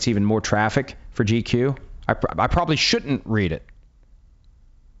generates even more traffic for GQ. I probably shouldn't read it.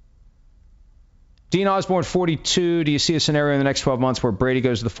 Dean Osborne, 42, do you see a scenario in the next 12 months where Brady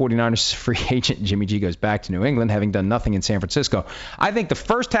goes to the 49ers as a free agent and Jimmy G goes back to New England, having done nothing in San Francisco? I think the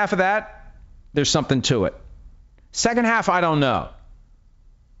first half of that, there's something to it. Second half, I don't know.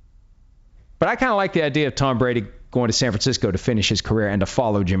 But I kind of like the idea of Tom Brady going to San Francisco to finish his career and to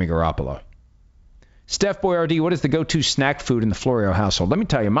follow Jimmy Garoppolo. Steph Boyardee, what is the go-to snack food in the Florio household? Let me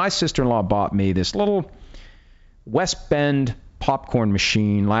tell you, my sister-in-law bought me this little West Bend popcorn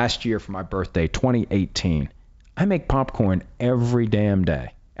machine last year for my birthday, 2018. I make popcorn every damn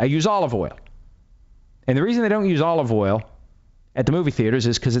day. I use olive oil. And the reason they don't use olive oil at the movie theaters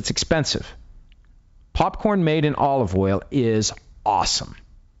is because it's expensive. Popcorn made in olive oil is awesome.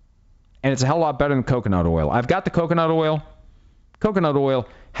 And it's a hell of a lot better than coconut oil. I've got the coconut oil. Coconut oil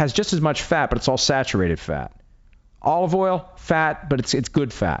has just as much fat, but it's all saturated fat. Olive oil, fat, but it's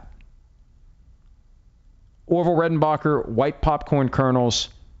good fat. Orville Redenbacher, white popcorn kernels,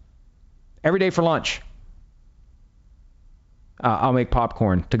 every day for lunch. I'll make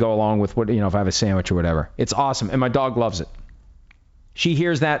popcorn to go along with if I have a sandwich or whatever. It's awesome, and my dog loves it. She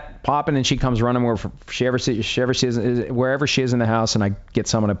hears that popping, and she comes running wherever she is in the house, and I get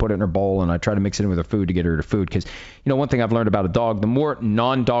some and I put it in her bowl, and I try to mix it in with her food to get her to food. Because one thing I've learned about a dog, the more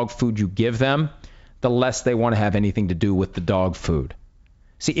non-dog food you give them, the less they want to have anything to do with the dog food.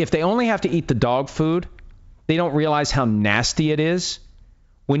 See, if they only have to eat the dog food, they don't realize how nasty it is.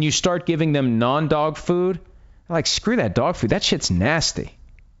 When you start giving them non-dog food, they're like, screw that dog food. That shit's nasty.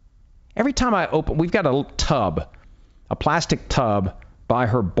 Every time I open, we've got a tub, a plastic tub by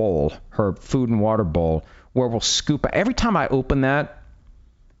her bowl, her food and water bowl, where we'll scoop. Every time I open that,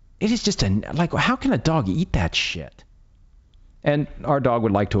 it is just how can a dog eat that shit? And our dog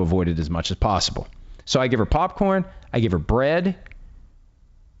would like to avoid it as much as possible. So I give her popcorn, I give her bread.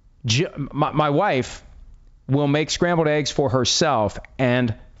 My wife will make scrambled eggs for herself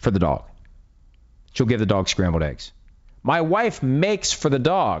and for the dog. She'll give the dog scrambled eggs. My wife makes for the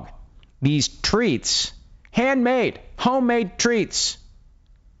dog these treats, handmade, homemade treats.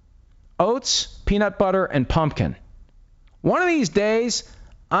 Oats, peanut butter, and pumpkin. One of these days,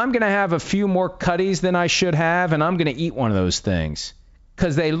 I'm going to have a few more cutties than I should have, and I'm going to eat one of those things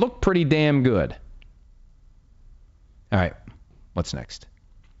because they look pretty damn good. All right, what's next?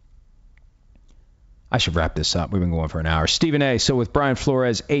 I should wrap this up. We've been going for an hour. Stephen A. So with Brian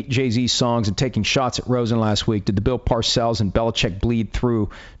Flores, 8 Jay-Z songs and taking shots at Rosen last week, did the Bill Parcells and Belichick bleed through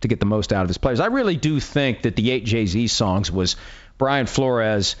to get the most out of his players? I really do think that the 8 Jay-Z songs was Brian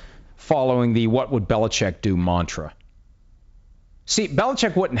Flores following the what would Belichick do mantra. See,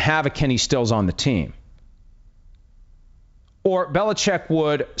 Belichick wouldn't have a Kenny Stills on the team. Or Belichick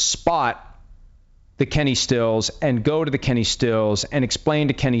would spot the Kenny Stills and go to the Kenny Stills and explain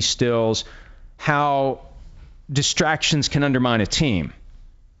to Kenny Stills how distractions can undermine a team.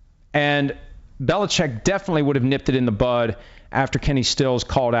 And Belichick definitely would have nipped it in the bud after Kenny Stills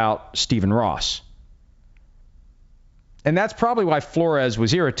called out Stephen Ross. And that's probably why Flores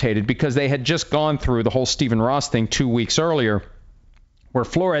was irritated, because they had just gone through the whole Stephen Ross thing 2 weeks earlier, where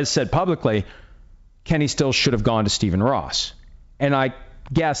Flores said publicly Kenny Stills should have gone to Stephen Ross. And I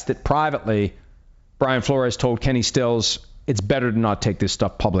guess that privately, Brian Flores told Kenny Stills it's better to not take this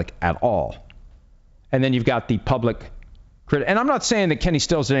stuff public at all. And then you've got the public critic. And I'm not saying that Kenny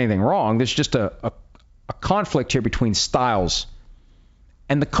Stills did anything wrong. There's just a conflict here between styles.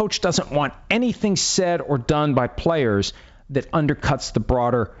 And the coach doesn't want anything said or done by players that undercuts the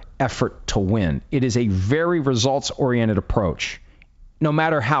broader effort to win. It is a very results-oriented approach. No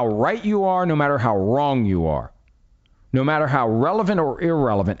matter how right you are, no matter how wrong you are, no matter how relevant or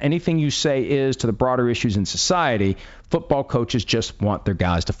irrelevant anything you say is to the broader issues in society, football coaches just want their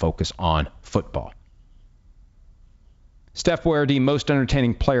guys to focus on football. Steph Boyardee, most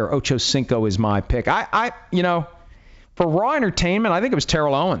entertaining player. Ocho Cinco is my pick. For raw entertainment, I think it was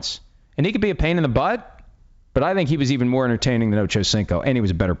Terrell Owens. And he could be a pain in the butt, but I think he was even more entertaining than Ocho Cinco, and he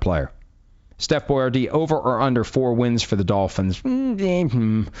was a better player. Steph Boyardee, over or under 4 wins for the Dolphins?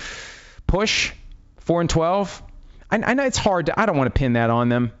 Push, 4-12. I know it's hard. I don't want to pin that on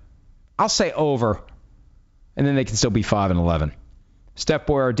them. I'll say over, and then they can still be 5-11. Steph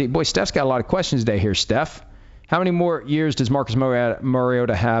Boyardee. Boy, Steph's got a lot of questions today here, Steph. How many more years does Marcus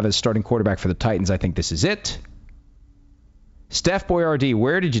Mariota have as starting quarterback for the Titans? I think this is it. Steph Boyardee,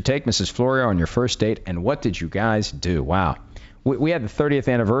 where did you take Mrs. Florio on your first date, and what did you guys do? Wow. We had the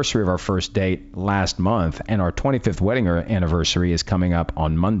 30th anniversary of our first date last month, and our 25th wedding anniversary is coming up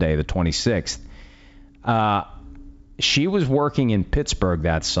on Monday, the 26th. She was working in Pittsburgh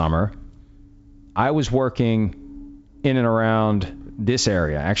that summer. I was working in and around this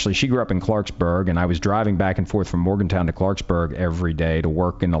area. Actually, she grew up in Clarksburg, and I was driving back and forth from Morgantown to Clarksburg every day to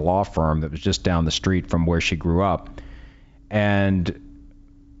work in a law firm that was just down the street from where she grew up. And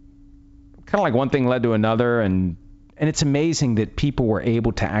kind of like one thing led to another, and it's amazing that people were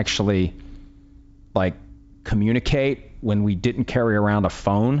able to actually communicate when we didn't carry around a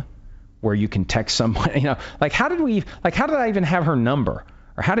phone where you can text someone. How did I even have her number?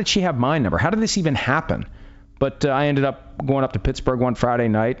 Or how did she have my number? How did this even happen? But I ended up going up to Pittsburgh one Friday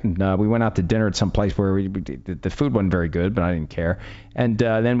night, and we went out to dinner at some place where the food wasn't very good, but I didn't care. And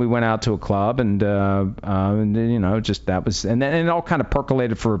then we went out to a club, and just that was, and then it all kind of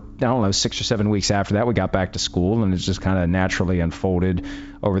percolated for, I don't know, 6 or 7 weeks after that. We got back to school, and it just kind of naturally unfolded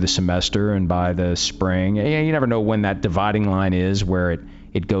over the semester and by the spring. You never know when that dividing line is where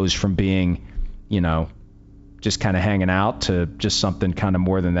it goes from being, just kind of hanging out to just something kind of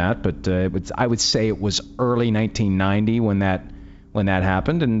more than that. But I would say it was early 1990 when that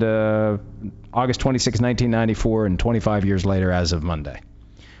happened, and August 26, 1994, and 25 years later as of Monday.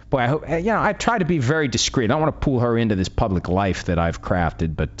 Boy, I hope, I try to be very discreet. I don't want to pull her into this public life that I've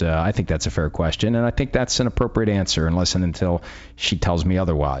crafted, but I think that's a fair question, and I think that's an appropriate answer unless and until she tells me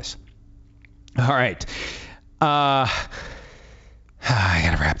otherwise. All right. I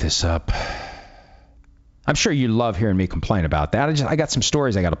got to wrap this up. I'm sure you love hearing me complain about that. I got some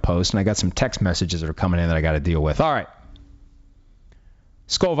stories I got to post, and I got some text messages that are coming in that I got to deal with. All right.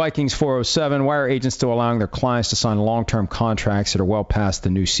 Skull Vikings 407. Why are agents still allowing their clients to sign long-term contracts that are well past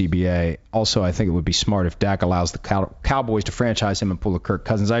the new CBA? Also, I think it would be smart if Dak allows the Cowboys to franchise him and pull a Kirk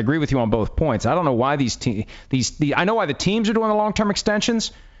Cousins. I agree with you on both points. I don't know why I know why the teams are doing the long-term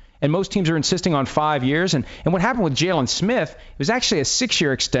extensions. And most teams are insisting on 5 years. And what happened with Jalen Smith, it was actually a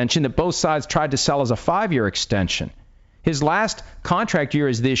 6-year extension that both sides tried to sell as a 5-year extension. His last contract year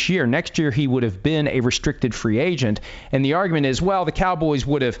is this year. Next year, he would have been a restricted free agent. And the argument is, well, the Cowboys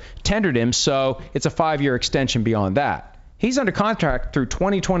would have tendered him, so it's a 5-year extension beyond that. He's under contract through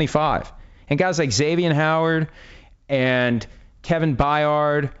 2025. And guys like Xavier Howard and Kevin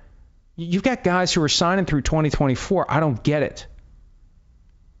Byard, you've got guys who are signing through 2024. I don't get it.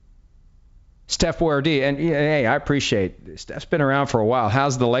 Steph Boyardee, and hey, I appreciate it. Steph's been around for a while.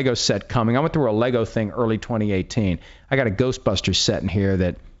 How's the Lego set coming? I went through a Lego thing early 2018. I got a Ghostbusters set in here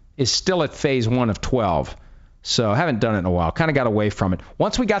that is still at phase 1 of 12. So I haven't done it in a while. Kind of got away from it.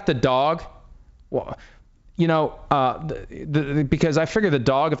 Once we got the dog, well, because I figure the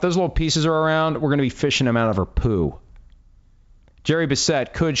dog, if those little pieces are around, we're going to be fishing them out of her poo. Jerry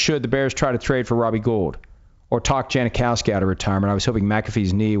Bissett, should the Bears try to trade for Robbie Gould? Or talk Janikowski out of retirement? I was hoping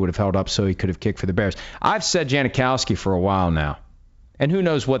McAfee's knee would have held up so he could have kicked for the Bears. I've said Janikowski for a while now. And who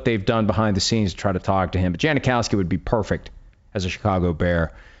knows what they've done behind the scenes to try to talk to him. But Janikowski would be perfect as a Chicago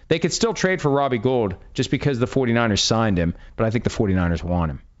Bear. They could still trade for Robbie Gould just because the 49ers signed him. But I think the 49ers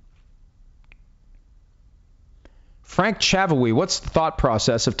want him. Frank Chavawi, what's the thought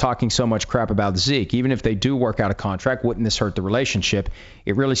process of talking so much crap about Zeke? Even if they do work out a contract, wouldn't this hurt the relationship?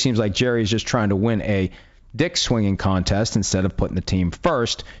 It really seems like Jerry is just trying to win a dick swinging contest instead of putting the team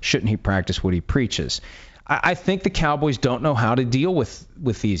first. Shouldn't he practice what he preaches? I think the Cowboys don't know how to deal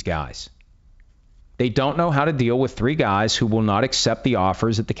with these guys. They don't know how to deal with 3 guys who will not accept the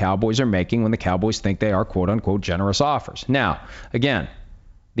offers that the Cowboys are making when the Cowboys think they are quote unquote generous offers. Now, again,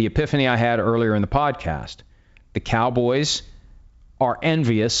 the epiphany I had earlier in the podcast, the Cowboys are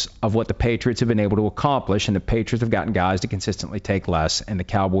envious of what the Patriots have been able to accomplish, and the Patriots have gotten guys to consistently take less, and the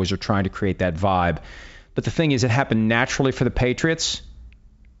Cowboys are trying to create that vibe. But the thing is, it happened naturally for the Patriots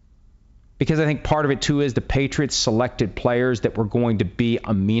because I think part of it, too, is the Patriots selected players that were going to be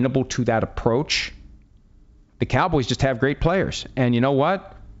amenable to that approach. The Cowboys just have great players. And you know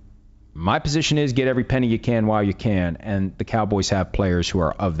what? My position is get every penny you can while you can. And the Cowboys have players who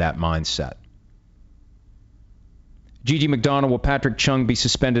are of that mindset. Gigi McDonald, will Patrick Chung be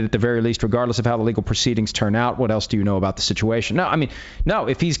suspended at the very least, regardless of how the legal proceedings turn out? What else do you know about the situation? No,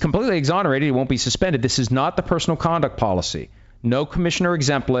 if he's completely exonerated, he won't be suspended. This is not the personal conduct policy. No commissioner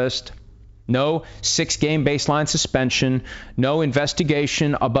exempt list, no 6-game baseline suspension, no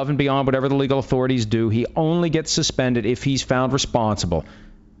investigation above and beyond whatever the legal authorities do. He only gets suspended if he's found responsible.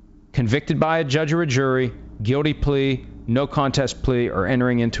 Convicted by a judge or a jury, guilty plea, no contest plea, or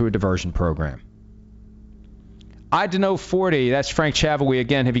entering into a diversion program. I Deno 40, that's Frank Chavawi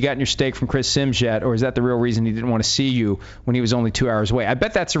again. Have you gotten your steak from Chris Sims yet, or is that the real reason he didn't want to see you when he was only 2 hours away? I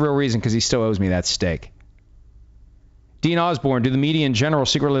bet that's the real reason because he still owes me that steak. Dean Osborne, do the media in general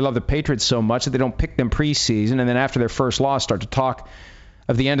secretly love the Patriots so much that they don't pick them preseason and then after their first loss start to talk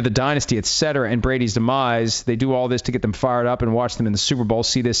of the end of the dynasty, etc., and Brady's demise? They do all this to get them fired up and watch them in the Super Bowl,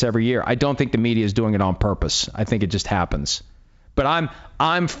 see this every year. I don't think the media is doing it on purpose. I think it just happens. But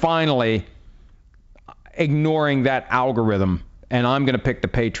I'm finally ignoring that algorithm, and I'm going to pick the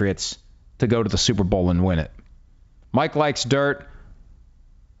Patriots to go to the Super Bowl and win it. Mike likes dirt.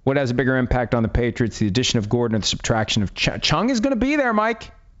 What has a bigger impact on the Patriots, the addition of Gordon or the subtraction of Chung? Is going to be there,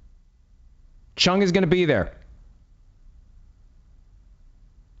 Mike. Chung is going to be there.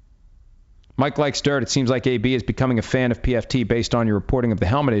 Mike likes dirt. It seems like AB is becoming a fan of PFT based on your reporting of the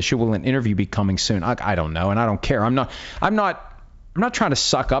helmet issue. Will an interview be coming soon? I don't know, and I don't care. I'm not trying to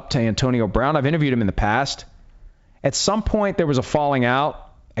suck up to Antonio Brown. I've interviewed him in the past. At some point, there was a falling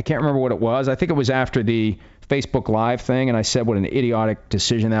out. I can't remember what it was. I think it was after the Facebook Live thing, and I said what an idiotic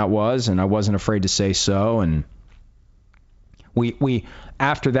decision that was, and I wasn't afraid to say so. And we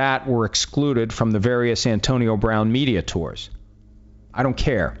after that, were excluded from the various Antonio Brown media tours. I don't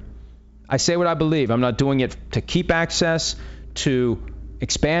care. I say what I believe. I'm not doing it to keep access, to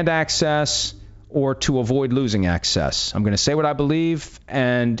expand access, or to avoid losing access. I'm going to say what I believe,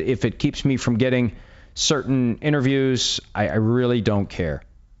 and if it keeps me from getting certain interviews, I really don't care.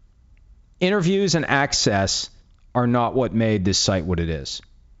 Interviews and access are not what made this site what it is.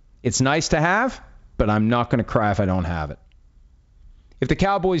 It's nice to have, but I'm not going to cry if I don't have it. If the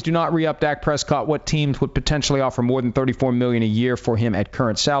Cowboys do not re-up Dak Prescott, what teams would potentially offer more than $34 million a year for him at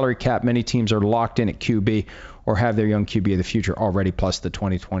current salary cap? Many teams are locked in at QB or have their young QB of the future already, plus the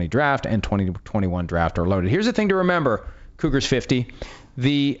 2020 draft and 2021 draft are loaded. Here's the thing to remember, Cougars 50.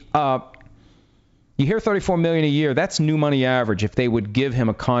 You hear $34 million a year. That's new money average if they would give him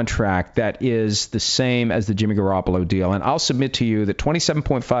a contract that is the same as the Jimmy Garoppolo deal. And I'll submit to you that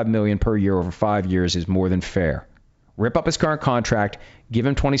 $27.5 million per year over 5 years is more than fair. Rip up his current contract, give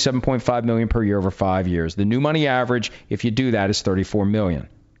him $27.5 million per year over 5 years. The new money average, if you do that, is $34 million.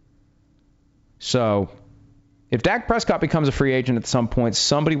 So if Dak Prescott becomes a free agent at some point,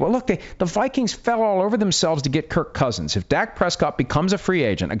 the Vikings fell all over themselves to get Kirk Cousins. If Dak Prescott becomes a free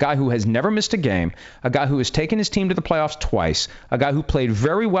agent, a guy who has never missed a game, a guy who has taken his team to the playoffs twice, a guy who played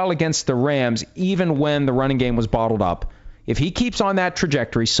very well against the Rams even when the running game was bottled up, if he keeps on that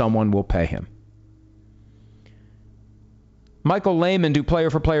trajectory, someone will pay him. Michael Lehman, do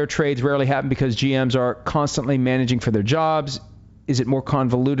player-for-player trades rarely happen because GMs are constantly managing for their jobs? Is it more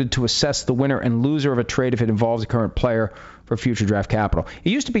convoluted to assess the winner and loser of a trade if it involves a current player for future draft capital?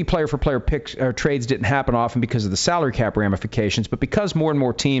 It used to be player-for-player picks trades didn't happen often because of the salary cap ramifications, but because more and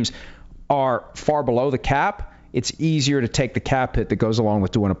more teams are far below the cap, it's easier to take the cap hit that goes along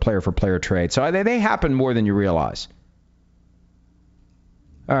with doing a player-for-player trade. So they happen more than you realize.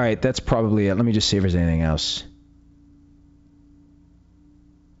 All right, that's probably it. Let me just see if there's anything else.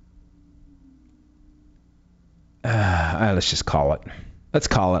 Let's just call it. Let's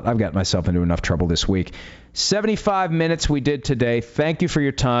call it. I've got myself into enough trouble this week. 75 minutes we did today. Thank you for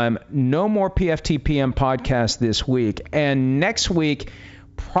your time. No more PFT PM podcast this week. And next week,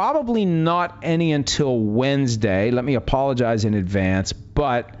 probably not any until Wednesday. Let me apologize in advance,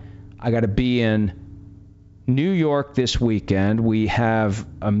 but I got to be in New York this weekend. We have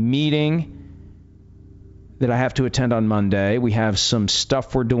a meeting that I have to attend on Monday. We have some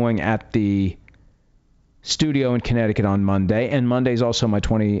stuff we're doing at the studio in Connecticut on Monday, and Monday's also my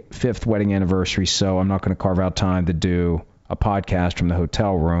 25th wedding anniversary, so I'm not going to carve out time to do a podcast from the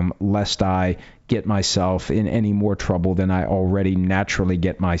hotel room, lest I get myself in any more trouble than I already naturally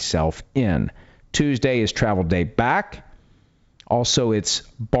get myself in. Tuesday is travel day back. Also, it's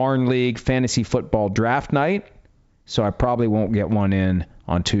Barn League Fantasy Football Draft Night, so I probably won't get one in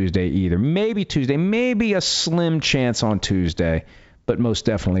on Tuesday either. Maybe Tuesday, maybe a slim chance on Tuesday, but most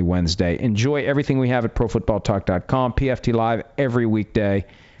definitely Wednesday. Enjoy everything we have at ProFootballTalk.com, PFT Live every weekday,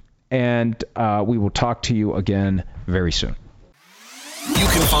 and we will talk to you again very soon. You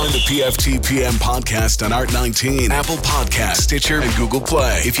can find the PFT PM podcast on Art19, Apple Podcasts, Stitcher, and Google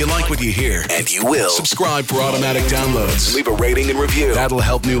Play. If you like what you hear, and you will, subscribe for automatic downloads. Leave a rating and review. That'll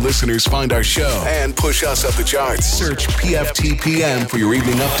help new listeners find our show and push us up the charts. Search PFT PM for your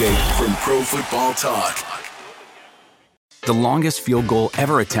evening update from Pro Football Talk. The longest field goal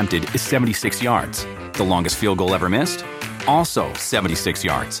ever attempted is 76 yards. The longest field goal ever missed? Also 76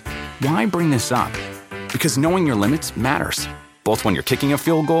 yards. Why bring this up? Because knowing your limits matters, both when you're kicking a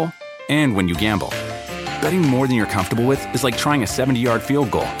field goal and when you gamble. Betting more than you're comfortable with is like trying a 70-yard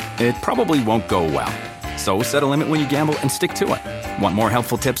field goal. It probably won't go well. So set a limit when you gamble and stick to it. Want more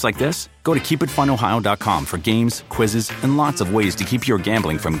helpful tips like this? Go to keepitfunohio.com for games, quizzes, and lots of ways to keep your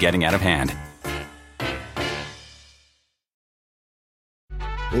gambling from getting out of hand.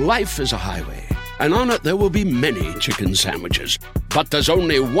 Life is a highway, and on it there will be many chicken sandwiches. But there's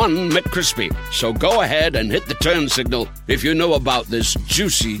only one McCrispy. So go ahead and hit the turn signal if you know about this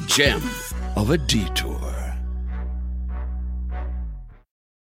juicy gem of a detour.